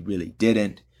out you really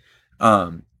didn't.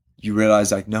 You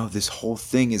realize like, no, this whole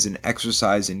thing is an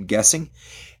exercise in guessing,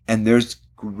 and there's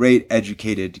great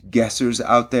educated guessers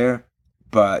out there,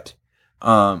 but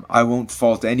I won't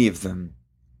fault any of them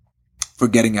for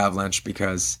getting avalanche,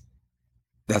 because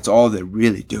that's all they're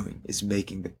really doing is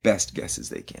making the best guesses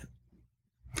they can.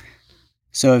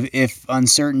 So if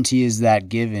uncertainty is that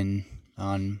given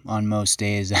on most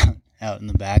days out in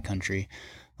the backcountry,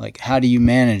 like how do you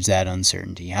manage that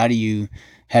uncertainty? How do you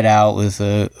head out with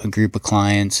a group of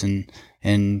clients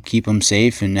and keep them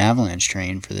safe and avalanche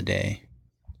trained for the day?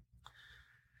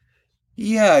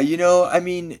 Yeah, I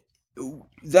mean,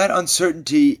 that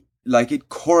uncertainty, like it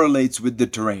correlates with the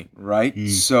terrain, right?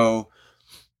 So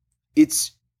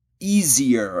it's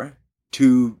easier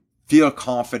to feel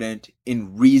confident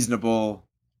in reasonable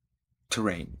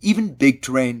terrain, even big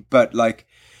terrain, but like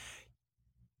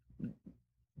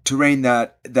terrain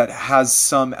that has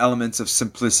some elements of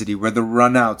simplicity, where the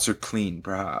runouts are clean,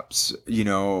 perhaps,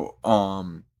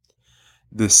 the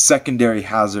secondary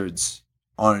hazards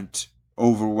aren't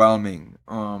overwhelming.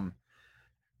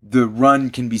 The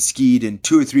run can be skied in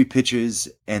 2 or 3 pitches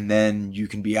and then you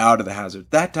can be out of the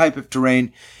hazard. That type of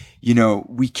terrain,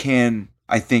 we can,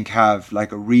 I think, have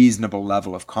like a reasonable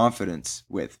level of confidence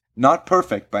with. Not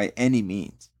perfect by any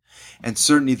means. And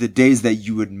certainly the days that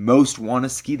you would most want to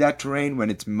ski that terrain,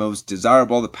 when it's most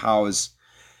desirable, the POW is,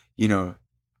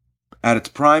 at its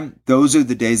prime, those are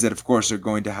the days that, of course, are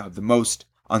going to have the most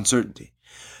uncertainty.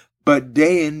 But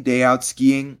day in, day out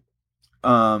skiing,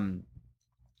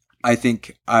 I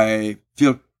think I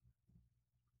feel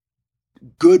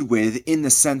good with, in the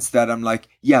sense that I'm like,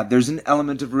 yeah, there's an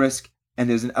element of risk, and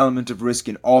there's an element of risk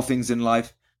in all things in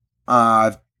life.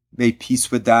 I've made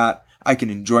peace with that. I can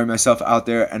enjoy myself out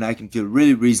there, and I can feel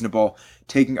really reasonable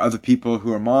taking other people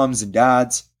who are moms and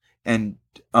dads and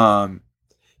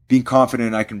being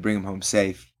confident I can bring them home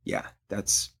safe. Yeah,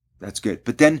 that's good.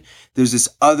 But then there's this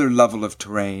other level of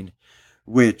terrain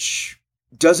which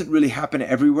doesn't really happen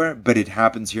everywhere, but it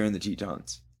happens here in the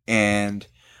Tetons. And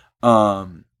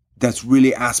that's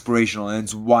really aspirational, and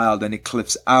it's wild, and it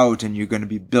cliffs out, and you're going to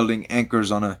be building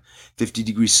anchors on a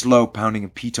 50-degree slope, pounding a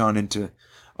piton into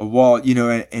a wall,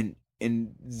 and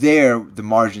there the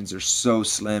margins are so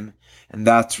slim. And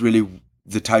that's really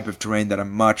the type of terrain that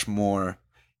I'm much more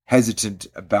hesitant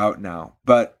about now.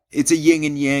 But it's a yin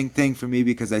and yang thing for me,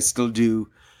 because I still do,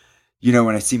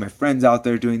 when I see my friends out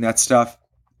there doing that stuff,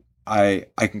 I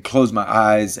can close my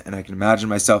eyes and I can imagine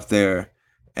myself there,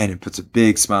 and it puts a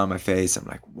big smile on my face. I'm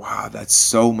like, wow, that's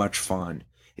so much fun.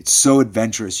 It's so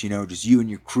adventurous, just you and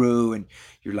your crew, and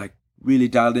you're like really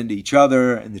dialed into each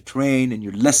other and the terrain, and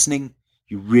you're listening.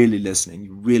 You're really listening.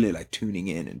 You're really like tuning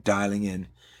in and dialing in.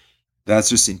 That's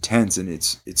just intense, and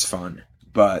it's fun.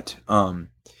 But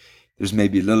there's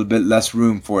maybe a little bit less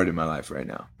room for it in my life right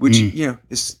now, which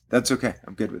that's okay.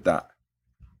 I'm good with that.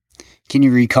 Can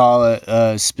you recall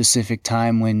a specific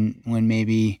time when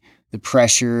maybe the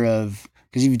pressure of,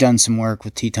 because you've done some work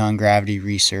with Teton gravity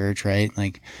research, right?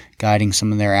 Like guiding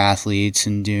some of their athletes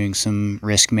and doing some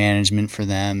risk management for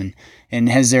them. And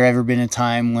has there ever been a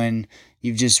time when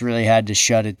you've just really had to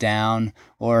shut it down?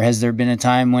 Or has there been a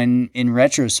time when, in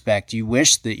retrospect, you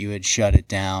wish that you had shut it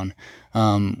down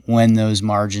when those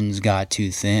margins got too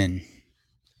thin?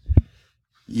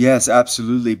 Yes,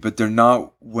 absolutely. But they're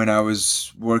not when I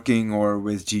was working or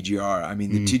with TGR. I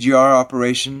mean, the TGR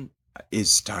operation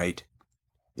is tight.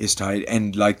 Is tight.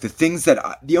 And like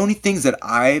the only things that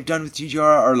I've done with TGR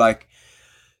are like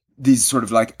these sort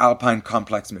of like alpine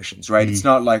complex missions, right? It's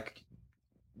not like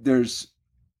there's,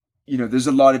 there's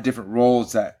a lot of different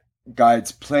roles that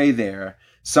guides play there.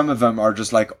 Some of them are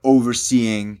just like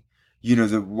overseeing,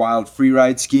 the wild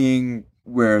freeride skiing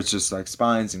where it's just like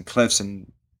spines and cliffs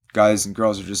and guys and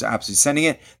girls are just absolutely sending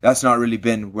it. That's not really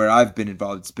been where I've been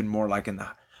involved. It's been more like in the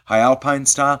high alpine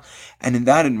style. And in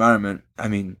that environment, I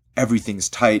mean, everything's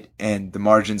tight and the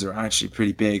margins are actually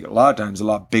pretty big. A lot of times, a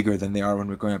lot bigger than they are when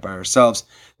we're going out by ourselves.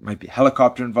 There might be a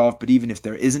helicopter involved, but even if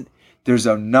there isn't, there's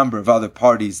a number of other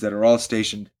parties that are all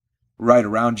stationed right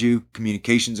around you.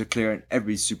 Communications are clear and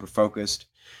everybody's super focused.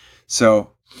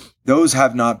 So those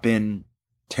have not been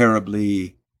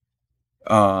terribly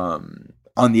on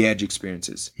the edge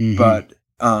experiences. But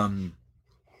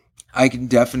I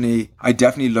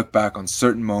definitely look back on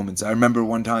certain moments. I remember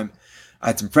one time I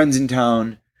had some friends in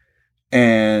town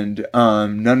and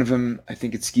none of them, I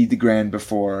think, had skied the Grand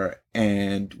before.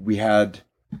 And we had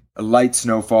a light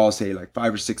snowfall, say like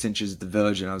 5 or 6 inches at the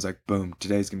village. And I was like, boom,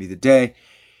 today's going to be the day.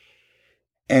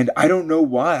 And I don't know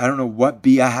why. I don't know what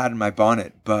bee I had in my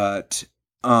bonnet. But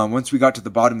once we got to the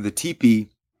bottom of the teepee,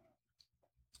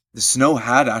 the snow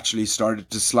had actually started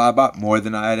to slab up more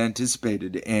than I had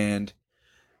anticipated. And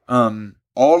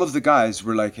all of the guys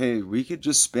were like, hey, we could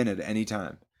just spin at any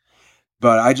time.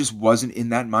 But I just wasn't in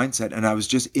that mindset. And I was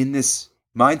just in this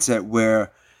mindset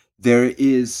where there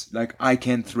is like, I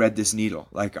can thread this needle.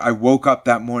 Like I woke up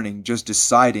that morning just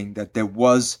deciding that there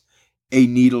was a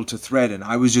needle to thread and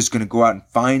I was just going to go out and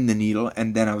find the needle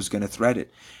and then I was going to thread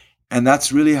it. And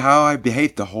that's really how I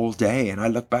behaved the whole day. And I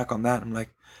look back on that and I'm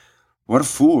like, what a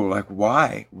fool. Like,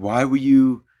 why? Why were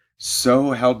you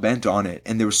so hell-bent on it?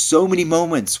 And there were so many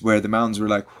moments where the mountains were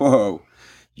like, whoa,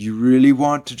 you really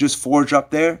want to just forge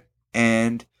up there?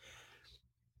 And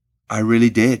I really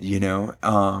did,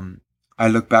 I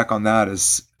look back on that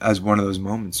as one of those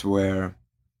moments where,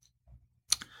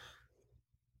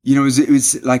 it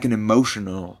was like an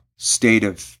emotional state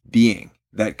of being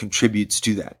that contributes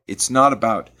to that. It's not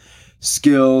about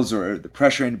skills or the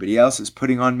pressure anybody else is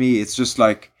putting on me. It's just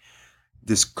like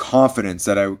this confidence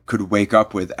that I could wake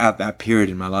up with at that period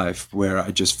in my life where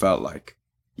I just felt like,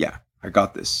 yeah, I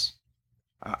got this.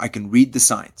 I can read the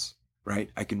signs, right?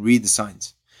 I can read the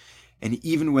signs. And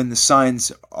even when the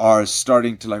signs are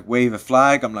starting to like wave a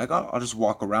flag, I'm like, oh, I'll just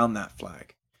walk around that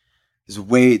flag. There's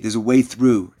a way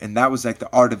through. And that was like the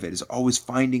art of it, is always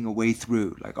finding a way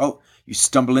through. Like, oh, you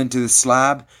stumble into the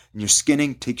slab and you're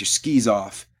skinning, take your skis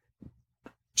off,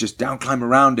 just down climb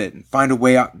around it and find a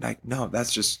way out. Like, no,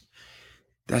 that's just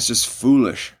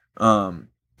foolish.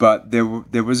 But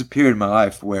there was a period in my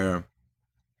life where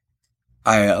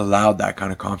I allowed that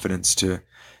kind of confidence to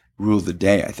rule the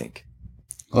day, I think.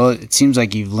 Well, it seems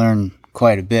like you've learned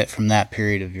quite a bit from that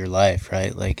period of your life,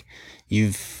 right? Like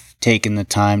you've taken the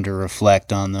time to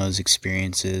reflect on those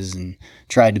experiences and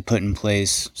tried to put in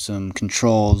place some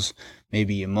controls,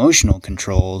 maybe emotional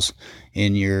controls,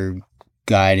 in your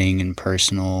guiding and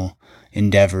personal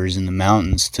endeavors in the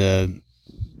mountains to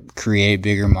create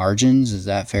bigger margins. Is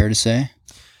that fair to say?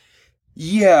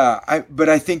 Yeah, but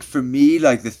I think for me,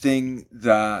 like the thing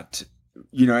that,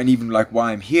 and even like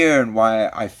why I'm here and why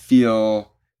I feel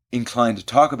inclined to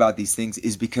talk about these things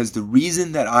is because the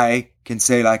reason that I can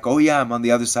say like, oh yeah, I'm on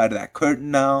the other side of that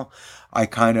curtain now, I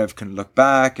kind of can look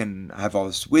back and I have all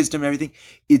this wisdom and everything.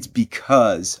 It's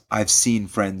because I've seen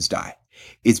friends die.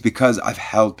 It's because I've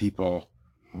held people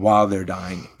while they're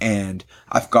dying. And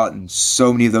I've gotten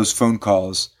so many of those phone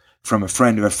calls from a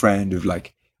friend of a friend of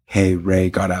like, hey, Ray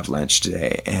got avalanche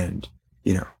today and,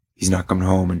 he's not coming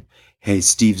home. And hey,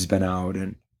 Steve's been out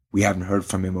and we haven't heard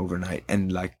from him overnight.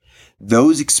 And like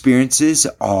those experiences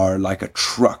are like a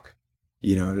truck,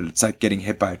 it's like getting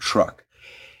hit by a truck.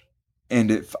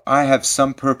 And if I have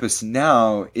some purpose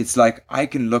now, it's like I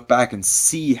can look back and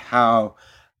see how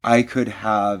I could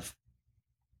have,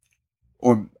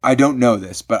 or I don't know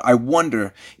this, but I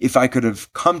wonder if I could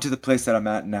have come to the place that I'm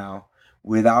at now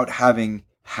without having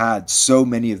had so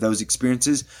many of those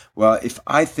experiences. Well, if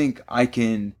I think I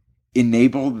can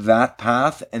enable that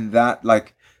path and that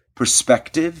like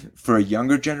perspective for a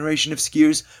younger generation of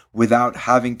skiers without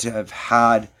having to have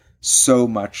had so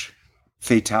much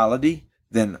fatality,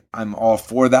 then I'm all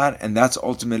for that. And that's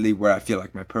ultimately where I feel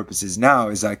like my purpose is now,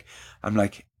 is like, I'm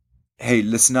like, hey,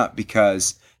 listen up,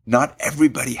 because not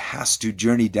everybody has to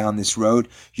journey down this road.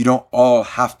 You don't all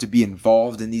have to be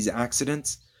involved in these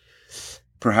accidents,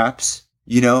 perhaps,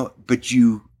 but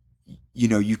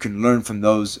you can learn from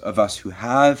those of us who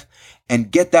have,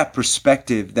 and get that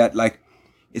perspective that, like,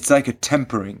 it's like a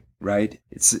tempering, right?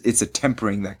 It's a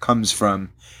tempering that comes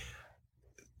from,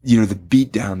 the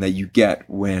beatdown that you get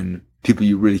when people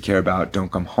you really care about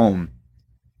don't come home.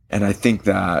 And I think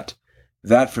that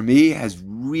for me has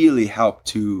really helped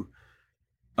to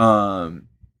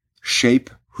shape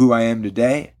who I am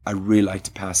today. I really like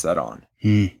to pass that on.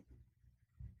 In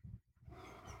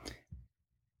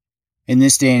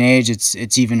this day and age,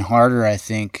 it's even harder, I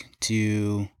think,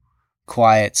 to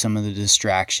quiet some of the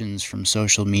distractions from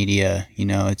social media.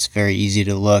 It's very easy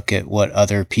to look at what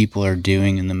other people are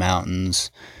doing in the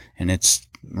mountains, and it's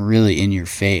really in your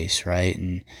face, right?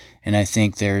 And I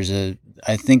think there's a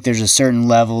certain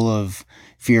level of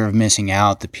fear of missing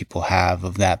out that people have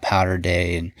of that powder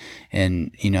day,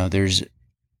 and there's,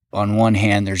 on one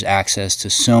hand, there's access to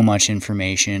so much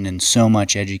information and so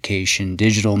much education,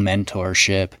 digital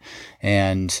mentorship,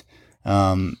 and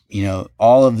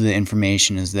all of the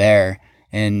information is there.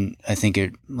 And I think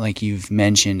it, like you've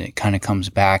mentioned, it kind of comes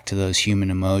back to those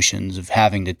human emotions of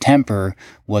having to temper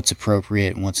what's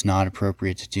appropriate and what's not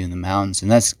appropriate to do in the mountains. And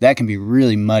that can be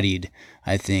really muddied,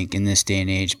 I think, in this day and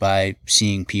age by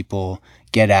seeing people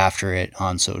get after it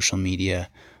on social media.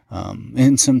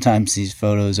 And sometimes these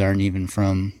photos aren't even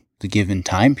from the given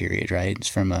time period, right? It's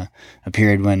from a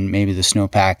period when maybe the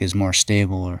snowpack is more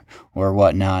stable or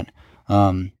whatnot.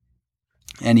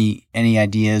 Any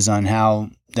ideas on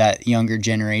how that younger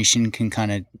generation can kind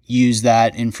of use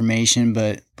that information,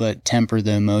 but temper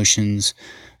the emotions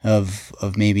of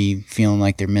maybe feeling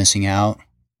like they're missing out?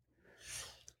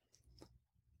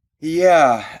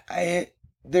 Yeah,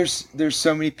 there's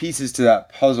so many pieces to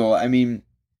that puzzle. I mean,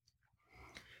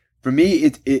 for me,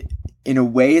 it in a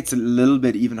way, it's a little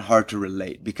bit even hard to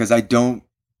relate because I'm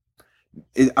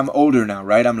older now,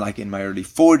 right? I'm like in my early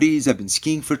 40s. I've been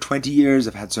skiing for 20 years.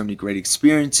 I've had so many great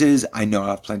experiences. I know I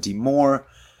have plenty more.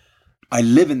 I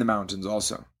live in the mountains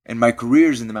also, and my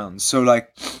career's in the mountains. So,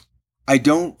 like, I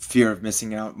don't fear of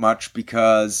missing out much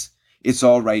because it's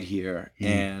all right here.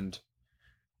 And,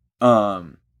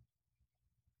 but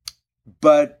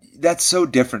that's so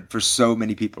different for so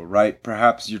many people, right?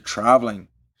 Perhaps you're traveling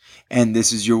and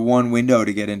this is your one window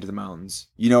to get into the mountains,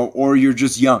 or you're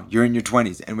just young, you're in your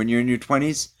 20s. And when you're in your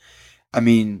 20s, I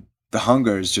mean, the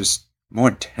hunger is just more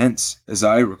intense, as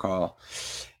I recall.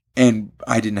 And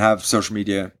I didn't have social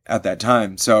media at that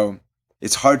time. So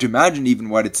it's hard to imagine even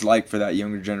what it's like for that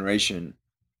younger generation,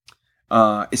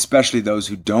 especially those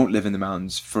who don't live in the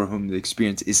mountains, for whom the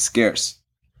experience is scarce.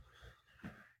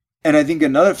 And I think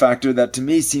another factor that to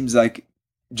me seems like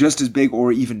just as big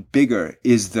or even bigger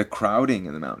is the crowding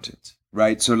in the mountains,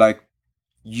 right? So, like,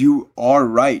 you are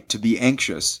right to be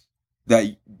anxious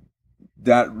that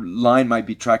that line might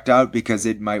be tracked out, because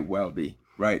it might well be,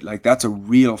 right? Like, that's a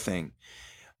real thing.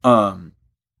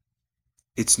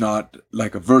 It's not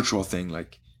like a virtual thing.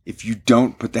 Like, if you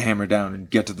don't put the hammer down and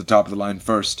get to the top of the line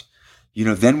first,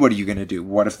 then what are you going to do?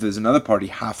 What if there's another party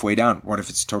halfway down? What if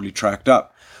it's totally tracked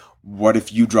up? What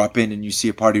if you drop in and you see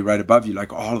a party right above you?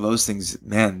 Like, all of those things,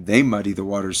 man, they muddy the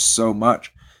waters so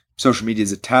much. Social media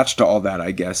is attached to all that,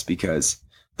 I guess, because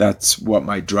that's what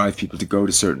might drive people to go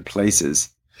to certain places.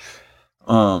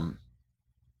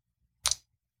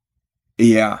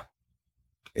 Yeah,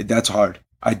 that's hard.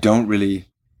 I don't really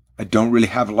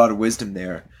have a lot of wisdom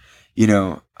there.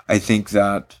 I think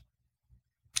that's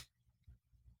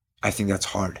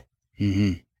hard.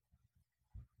 Mm-hmm.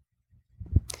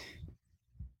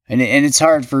 And it's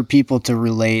hard for people to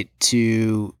relate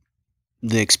to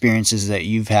the experiences that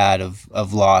you've had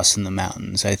of loss in the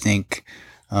mountains. I think,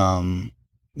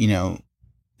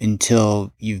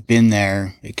 until you've been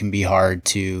there, it can be hard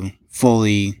to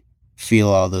fully feel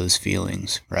all those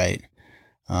feelings, right?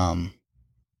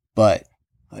 But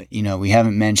we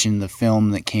haven't mentioned the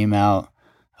film that came out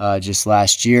just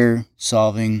last year,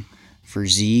 Solving for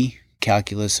Z,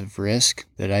 Calculus of Risk,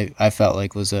 that I felt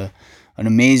like was an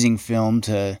amazing film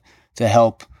to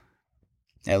help,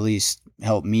 at least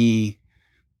help me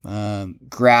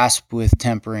grasp with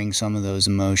tempering some of those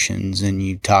emotions. And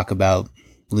you talk about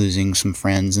losing some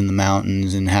friends in the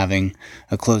mountains and having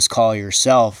a close call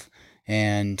yourself,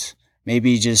 and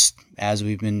maybe just, as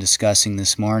we've been discussing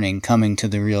this morning, coming to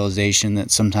the realization that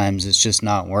sometimes it's just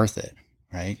not worth it,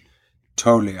 right?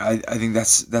 Totally. I think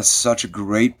that's such a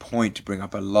great point to bring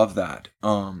up. I love that.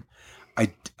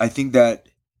 I think that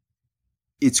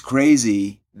it's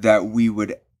crazy that we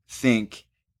would think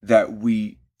that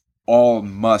we all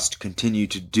must continue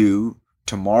to do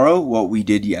tomorrow what we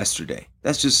did yesterday.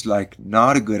 That's just, like,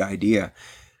 not a good idea,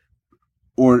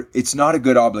 or it's not a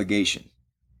good obligation,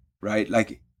 right?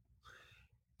 Like,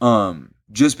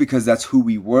 just because that's who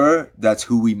we were, that's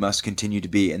who we must continue to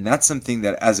be. And that's something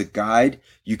that as a guide,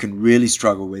 you can really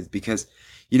struggle with because,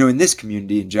 in this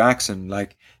community in Jackson,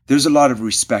 like there's a lot of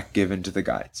respect given to the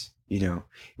guides.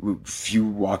 If you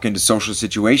walk into social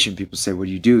situation, people say, what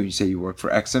do you do? You say you work for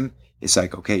Exum. It's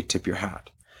like, okay, tip your hat.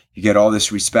 You get all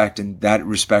this respect, and that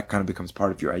respect kind of becomes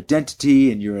part of your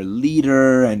identity, and you're a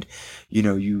leader, and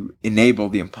you enable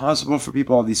the impossible for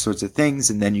people, all these sorts of things,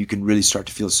 and then you can really start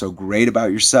to feel so great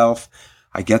about yourself.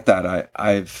 I get that.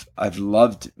 I've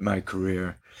loved my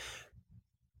career,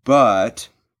 but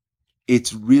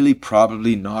it's really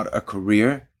probably not a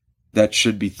career that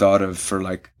should be thought of for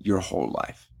like your whole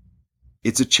life.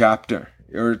 It's a chapter,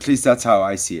 or at least that's how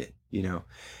I see it,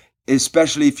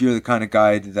 especially if you're the kind of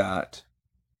guide that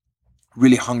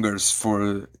really hungers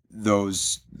for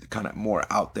those kind of more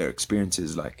out there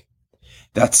experiences. Like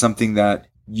that's something that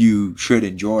you should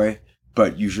enjoy,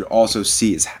 but you should also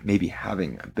see as maybe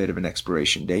having a bit of an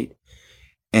expiration date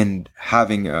and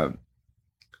having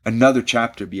another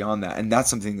chapter beyond that. And that's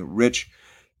something that Rich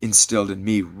instilled in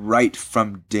me right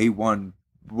from day one,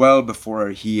 well before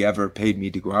he ever paid me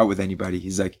to go out with anybody.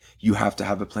 He's like, you have to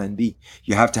have a plan B.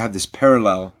 You have to have this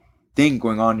parallel thing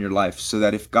going on in your life so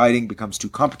that if guiding becomes too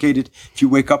complicated, if you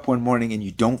wake up one morning and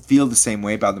you don't feel the same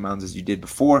way about the mountains as you did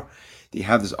before, that you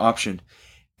have this option.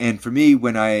 And for me,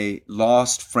 when I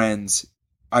lost friends,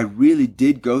 I really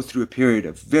did go through a period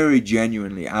of very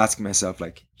genuinely asking myself,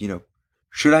 like,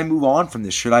 should I move on from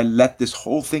this? Should I let this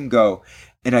whole thing go?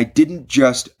 And I didn't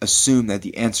just assume that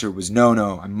the answer was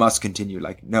no, I must continue.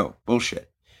 Like, no,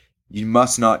 bullshit. You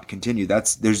must not continue.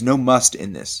 There's no must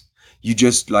in this. You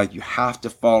just you have to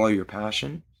follow your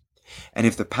passion. And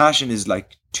if the passion is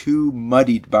like too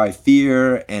muddied by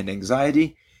fear and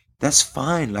anxiety, that's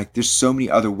fine. Like there's so many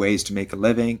other ways to make a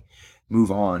living, move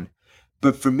on.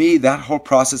 But for me, that whole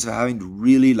process of having to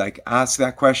really ask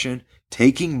that question,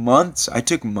 I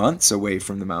took months away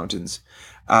from the mountains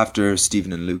after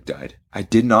Stephen and Luke died. I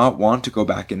did not want to go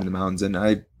back into the mountains, and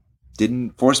I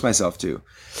didn't force myself to.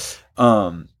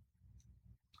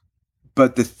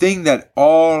 But the thing that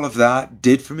all of that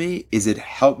did for me is it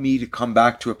helped me to come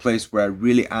back to a place where I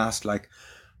really asked,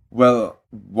 well,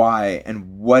 why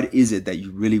and what is it that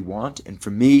you really want? And for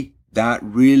me, that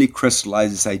really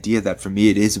crystallized this idea that for me,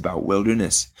 it is about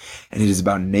wilderness and it is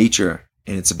about nature.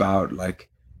 And it's about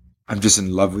I'm just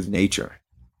in love with nature.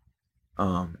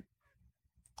 And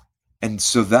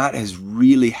so that has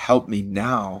really helped me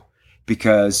now,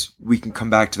 because we can come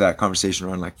back to that conversation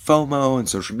around FOMO and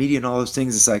social media and all those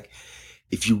things. It's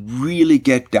if you really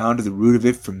get down to the root of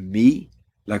it, for me,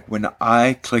 when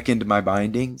I click into my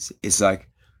bindings, it's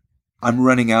I'm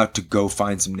running out to go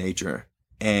find some nature.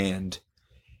 And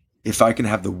if I can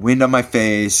have the wind on my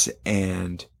face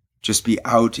and just be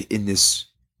out in this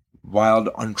wild,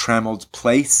 untrammeled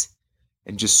place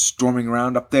and just storming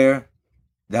around up there,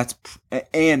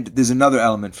 and there's another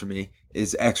element for me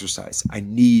is exercise. I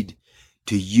need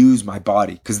to use my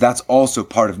body, because that's also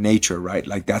part of nature, right?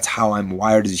 That's how I'm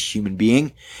wired as a human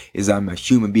being, is I'm a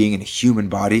human being in a human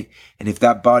body. And if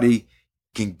that body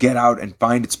can get out and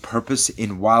find its purpose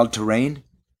in wild terrain,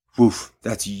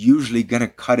 that's usually going to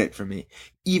cut it for me.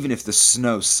 Even if the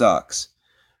snow sucks,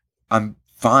 I'm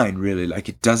fine, really.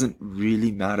 It doesn't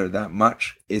really matter that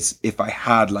much. It's if I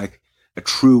had a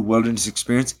true wilderness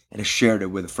experience and I shared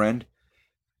it with a friend,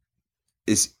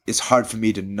 it's hard for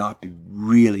me to not be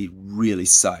really, really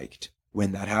psyched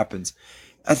when that happens.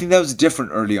 I think that was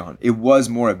different early on. It was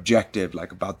more objective,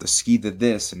 about the ski the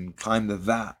this and climb the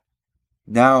that.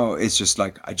 Now it's just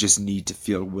I just need to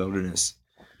feel wilderness.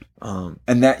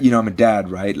 And that, I'm a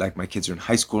dad, right? My kids are in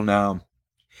high school now,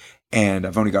 and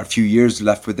I've only got a few years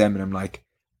left with them. And I'm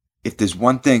if there's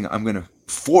one thing I'm going to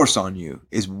force on you,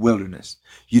 is wilderness.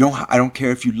 I don't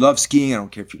care if you love skiing. I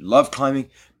don't care if you love climbing,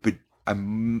 but I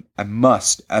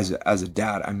must, as a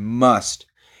dad, I must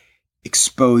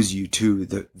expose you to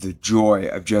the joy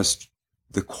of just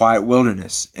the quiet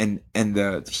wilderness and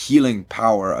the healing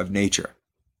power of nature.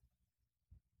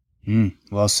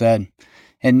 Well said.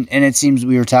 And it seems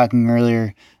we were talking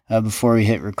earlier before we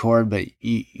hit record, but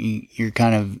you're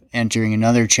kind of entering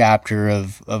another chapter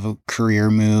of a career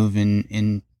move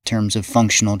in terms of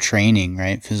functional training,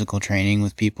 right? Physical training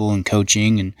with people and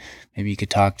coaching, and maybe you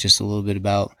could talk just a little bit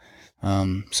about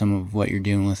some of what you're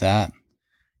doing with that.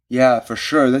 Yeah, for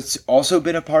sure. That's also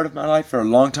been a part of my life for a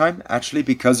long time, actually,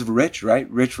 because of Rich, right?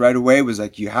 Rich right away was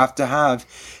you have to have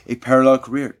a parallel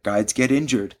career. Guides get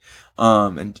injured.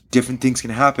 And different things can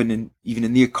happen, and even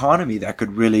in the economy that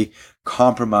could really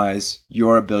compromise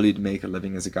your ability to make a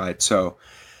living as a guide. So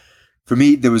for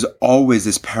me, there was always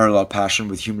this parallel passion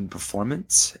with human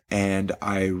performance, and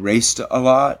I raced a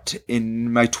lot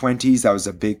in my 20s. That was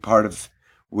a big part of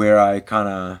where I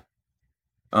kind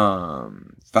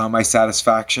of found my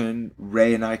satisfaction.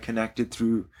 Ray and I connected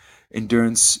through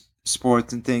endurance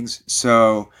sports and things.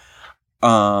 So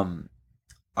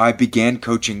I began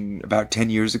coaching about 10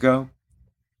 years ago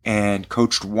and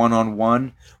coached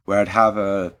one-on-one, where I'd have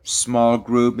a small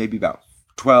group, maybe about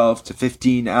 12 to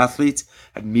 15 athletes.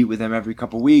 I'd meet with them every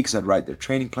couple of weeks. I'd write their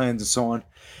training plans and so on.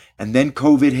 And then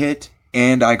COVID hit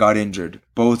and I got injured,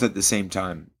 both at the same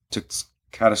time. Took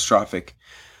catastrophic,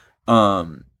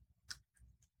 fall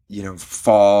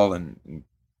and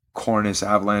cornice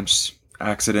avalanche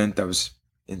accident that was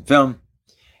in film.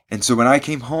 And so when I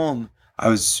came home, I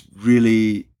was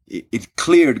really, it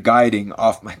cleared guiding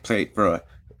off my plate for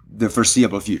the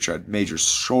foreseeable future. I had major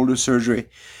shoulder surgery.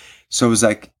 So it was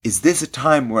like, is this a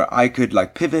time where I could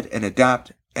like pivot and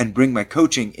adapt and bring my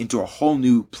coaching into a whole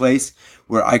new place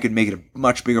where I could make it a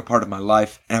much bigger part of my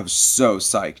life? And I was so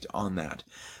psyched on that.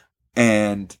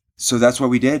 And so that's what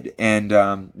we did. And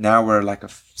now we're like a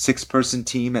 6-person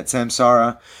team at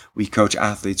Samsara. We coach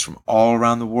athletes from all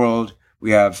around the world.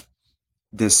 We have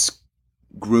this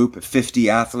group of 50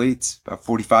 athletes, about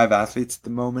 45 athletes at the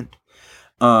moment,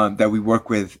 that we work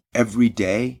with every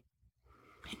day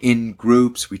in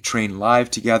groups. We train live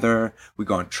together. We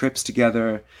go on trips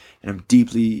together, and I'm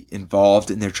deeply involved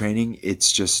in their training.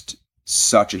 It's just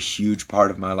such a huge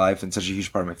part of my life and such a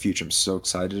huge part of my future. I'm so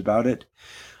excited about it.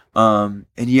 And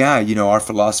yeah, our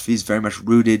philosophy is very much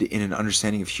rooted in an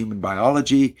understanding of human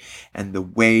biology and the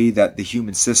way that the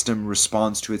human system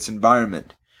responds to its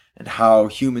environment, and how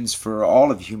humans, for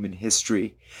all of human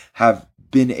history, have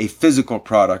been a physical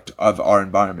product of our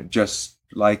environment, just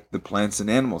like the plants and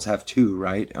animals have too,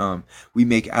 right? We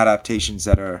make adaptations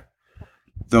that are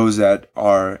those that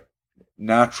our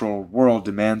natural world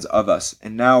demands of us.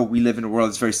 And now we live in a world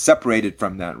that's very separated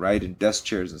from that, right? And desk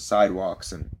chairs and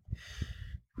sidewalks, and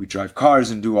we drive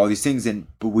cars and do all these things,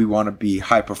 but we want to be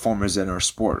high performers in our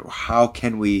sport. How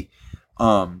can we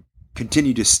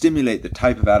continue to stimulate the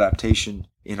type of adaptation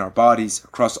in our bodies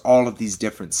across all of these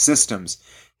different systems,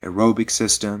 aerobic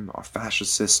system, our fascia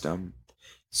system,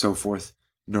 so forth,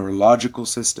 neurological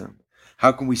system?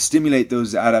 How can we stimulate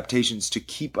those adaptations to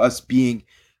keep us being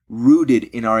rooted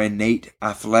in our innate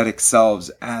athletic selves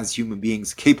as human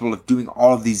beings, capable of doing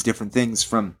all of these different things?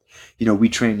 From, we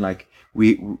train like,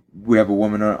 we have a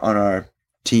woman on our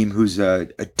team who's a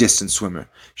distance swimmer.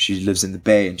 She lives in the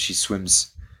Bay and she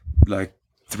swims like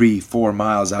 3-4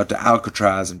 miles out to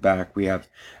Alcatraz and back. We have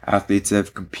athletes that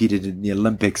have competed in the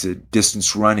Olympics at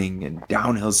distance running and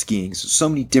downhill skiing. So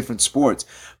many different sports,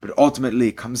 but ultimately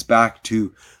it comes back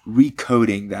to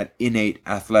recoding that innate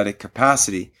athletic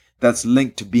capacity that's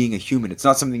linked to being a human. It's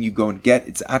not something you go and get.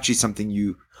 It's actually something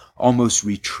you almost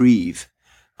retrieve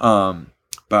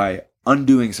by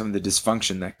undoing some of the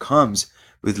dysfunction that comes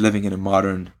with living in a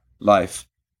modern life.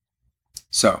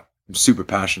 So I'm super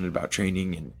passionate about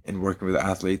training and working with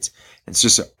athletes. It's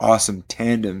just an awesome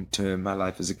tandem to my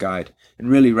life as a guide. And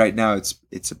really right now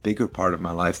it's a bigger part of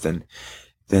my life than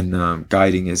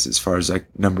guiding is, as far as like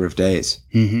number of days.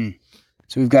 Mm-hmm.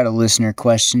 So we've got a listener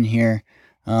question here.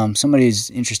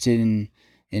 Somebody's interested in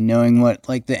knowing what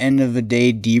like the end of a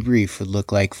day debrief would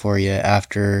look like for you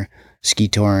after ski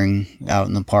touring out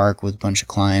in the park with a bunch of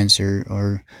clients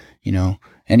or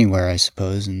anywhere, I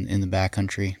suppose, in the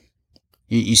backcountry.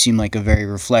 You seem like a very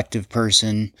reflective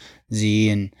person,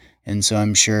 Z, and so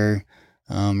I'm sure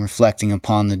reflecting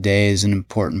upon the day is an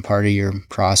important part of your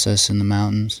process in the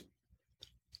mountains.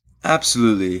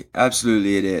 Absolutely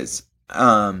it is.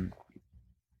 For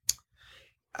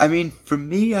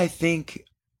me, I think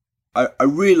I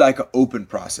really like an open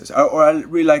process, or I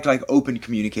really like open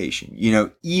communication.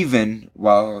 Even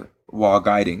while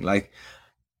guiding, like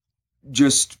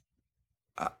just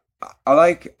I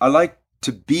like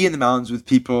to be in the mountains with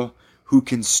people who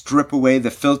can strip away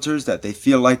the filters that they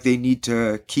feel like they need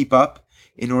to keep up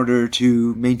in order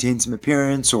to maintain some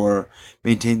appearance or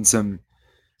maintain some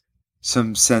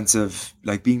sense of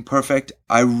like being perfect.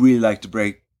 I really like to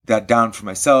break that down for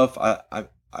myself. I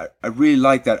really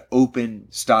like that open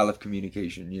style of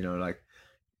communication. Like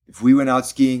if we went out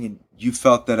skiing and you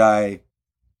felt that I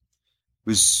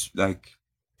was like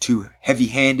too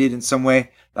heavy-handed in some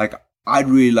way, like I'd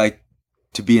really like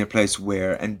to be in a place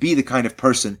where, and be the kind of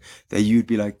person that you'd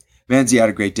be like, man, Z, had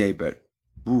a great day, but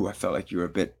I felt like you were a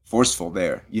bit forceful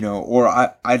there, or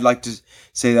I'd like to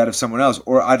say that of someone else,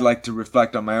 or I'd like to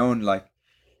reflect on my own like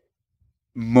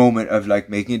moment of like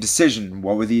making a decision.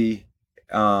 What were the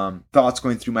thoughts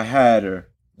going through my head, or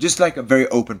just like a very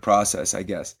open process, I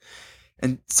guess.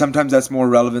 And sometimes that's more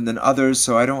relevant than others.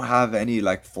 So I don't have any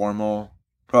like formal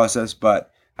process,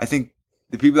 but I think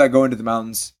the people that go into the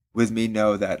mountains with me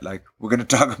know that like we're going to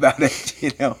talk about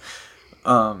it,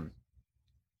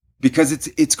 because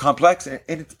it's complex and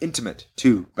it's intimate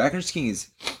too. Backcountry skiing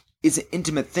is an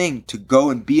intimate thing to go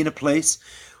and be in a place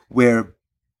where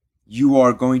you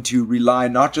are going to rely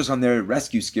not just on their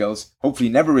rescue skills, hopefully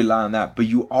never rely on that, but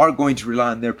you are going to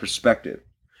rely on their perspective,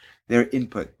 their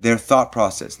input, their thought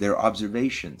process, their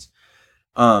observations.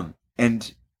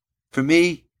 And for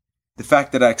me, the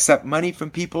fact that I accept money from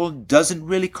people doesn't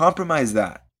really compromise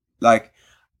that. Like,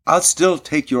 I'll still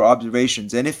take your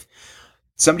observations. And if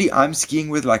somebody I'm skiing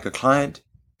with, like a client,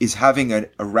 is having a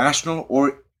rational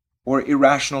or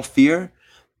irrational fear,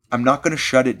 I'm not going to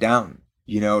shut it down.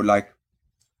 Like,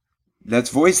 let's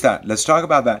voice that. Let's talk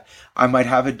about that. I might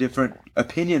have a different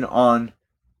opinion on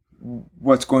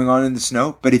what's going on in the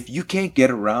snow, but if you can't get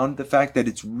around the fact that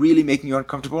it's really making you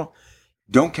uncomfortable,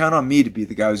 don't count on me to be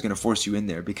the guy who's going to force you in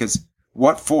there. Because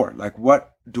what for? Like,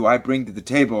 what do I bring to the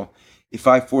table if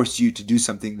I force you to do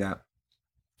something that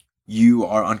you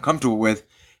are uncomfortable with?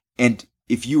 And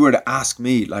if you were to ask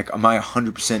me, like, am I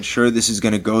 100% sure this is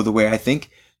going to go the way I think?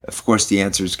 Of course, the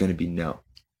answer is going to be no.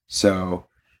 So,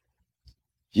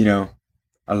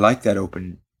 I like that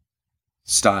open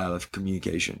style of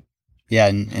communication. Yeah,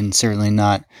 and certainly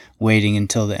not waiting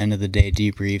until the end of the day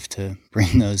debrief to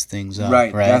bring those things up.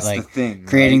 Right, that's like the thing.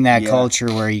 Creating right? that culture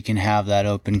where you can have that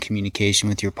open communication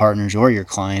with your partners or your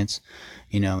clients,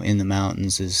 in the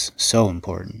mountains is so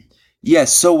important.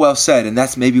 Yes, so well said. And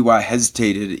that's maybe why I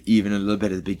hesitated even a little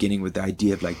bit at the beginning with the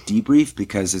idea of like debrief,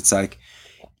 because it's like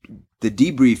the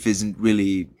debrief isn't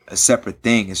really a separate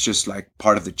thing. It's just like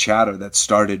part of the chatter that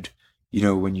started,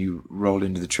 when you rolled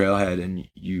into the trailhead and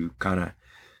you kind of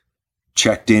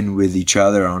checked in with each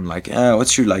other on like,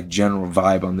 what's your like general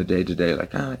vibe on the day to day?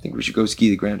 Like, I think we should go ski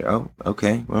the Grand. Oh,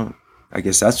 okay. Well, I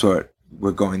guess that's what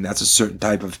we're going. That's a certain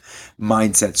type of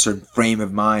mindset, certain frame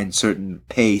of mind, certain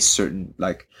pace, certain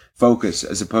like focus,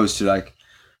 as opposed to like,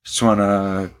 just want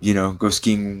to, go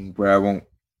skiing where I won't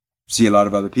see a lot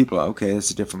of other people. Okay. That's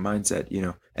a different mindset,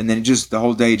 and then the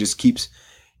whole day just keeps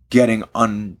getting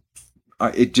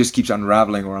it just keeps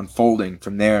unraveling or unfolding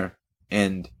from there.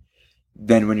 And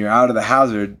then when you're out of the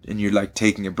hazard and you're like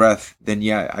taking a breath, then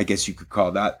yeah, I guess you could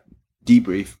call that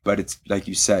debrief. But it's like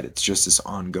you said, it's just this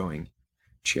ongoing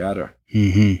chatter.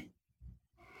 Mm-hmm.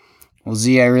 Well,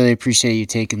 Z, I really appreciate you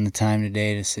taking the time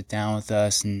today to sit down with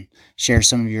us and share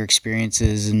some of your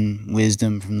experiences and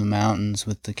wisdom from the mountains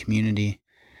with the community.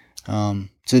 To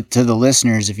the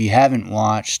listeners, if you haven't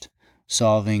watched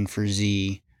Solving for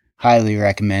Z, highly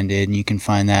recommended. And you can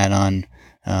find that on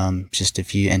just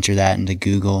if you enter that into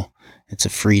Google. It's a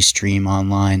free stream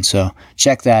online, so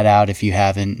check that out if you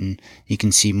haven't, and you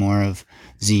can see more of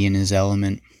Z in his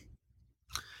element.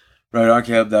 Right on,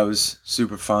 Caleb. That was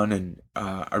super fun, and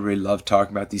I really love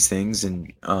talking about these things.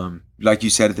 And like you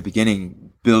said at the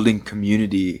beginning, building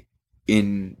community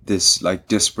in this like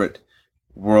disparate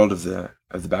world of the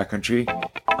backcountry.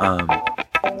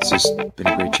 It's just been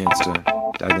a great chance to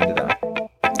dive into that.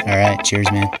 All right,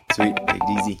 cheers, man. Sweet, take it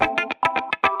easy.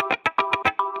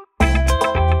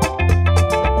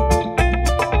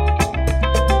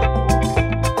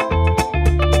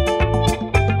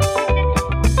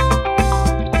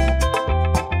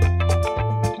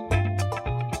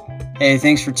 Hey,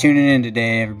 thanks for tuning in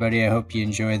today, everybody. I hope you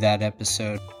enjoyed that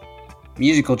episode.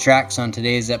 Musical tracks on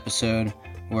today's episode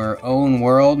were Own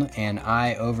World and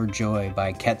I Overjoy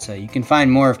by Ketsa. You can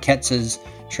find more of Ketsa's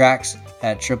tracks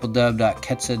at www.ketsa.uk.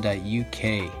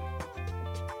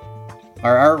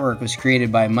 Our artwork was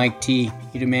created by Mike T.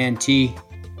 Udaman T.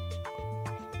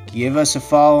 Give us a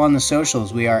follow on the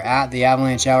socials. We are at the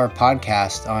Avalanche Hour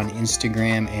Podcast on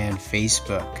Instagram and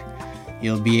Facebook.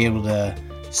 You'll be able to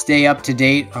stay up to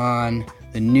date on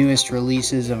the newest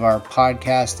releases of our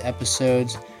podcast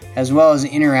episodes, as well as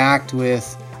interact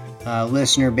with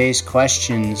listener-based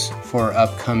questions for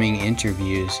upcoming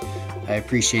interviews. I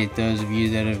appreciate those of you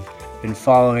that have been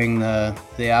following the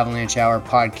Avalanche Hour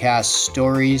podcast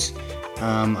stories.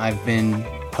 I've been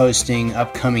posting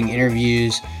upcoming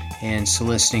interviews and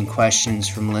soliciting questions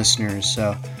from listeners.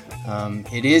 So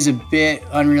it is a bit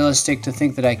unrealistic to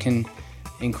think that I can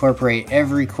incorporate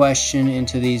every question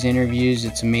into these interviews.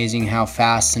 It's amazing how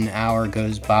fast an hour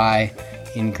goes by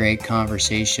in great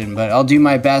conversation, but I'll do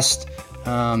my best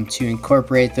to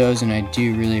incorporate those, and I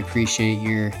do really appreciate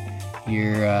your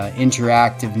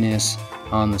interactiveness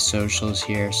on the socials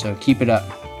here, so keep it up.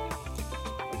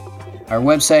 Our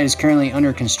website is currently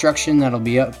under construction. That'll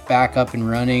be back up and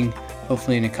running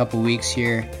hopefully in a couple weeks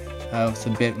here with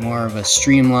a bit more of a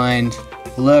streamlined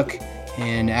look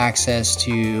and access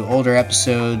to older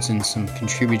episodes and some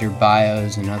contributor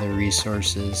bios and other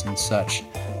resources and such.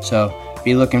 So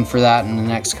be looking for that in the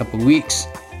next couple of weeks,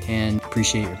 and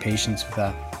appreciate your patience with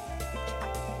that.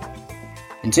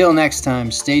 Until next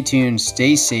time, stay tuned,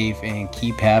 stay safe, and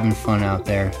keep having fun out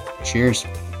there. Cheers.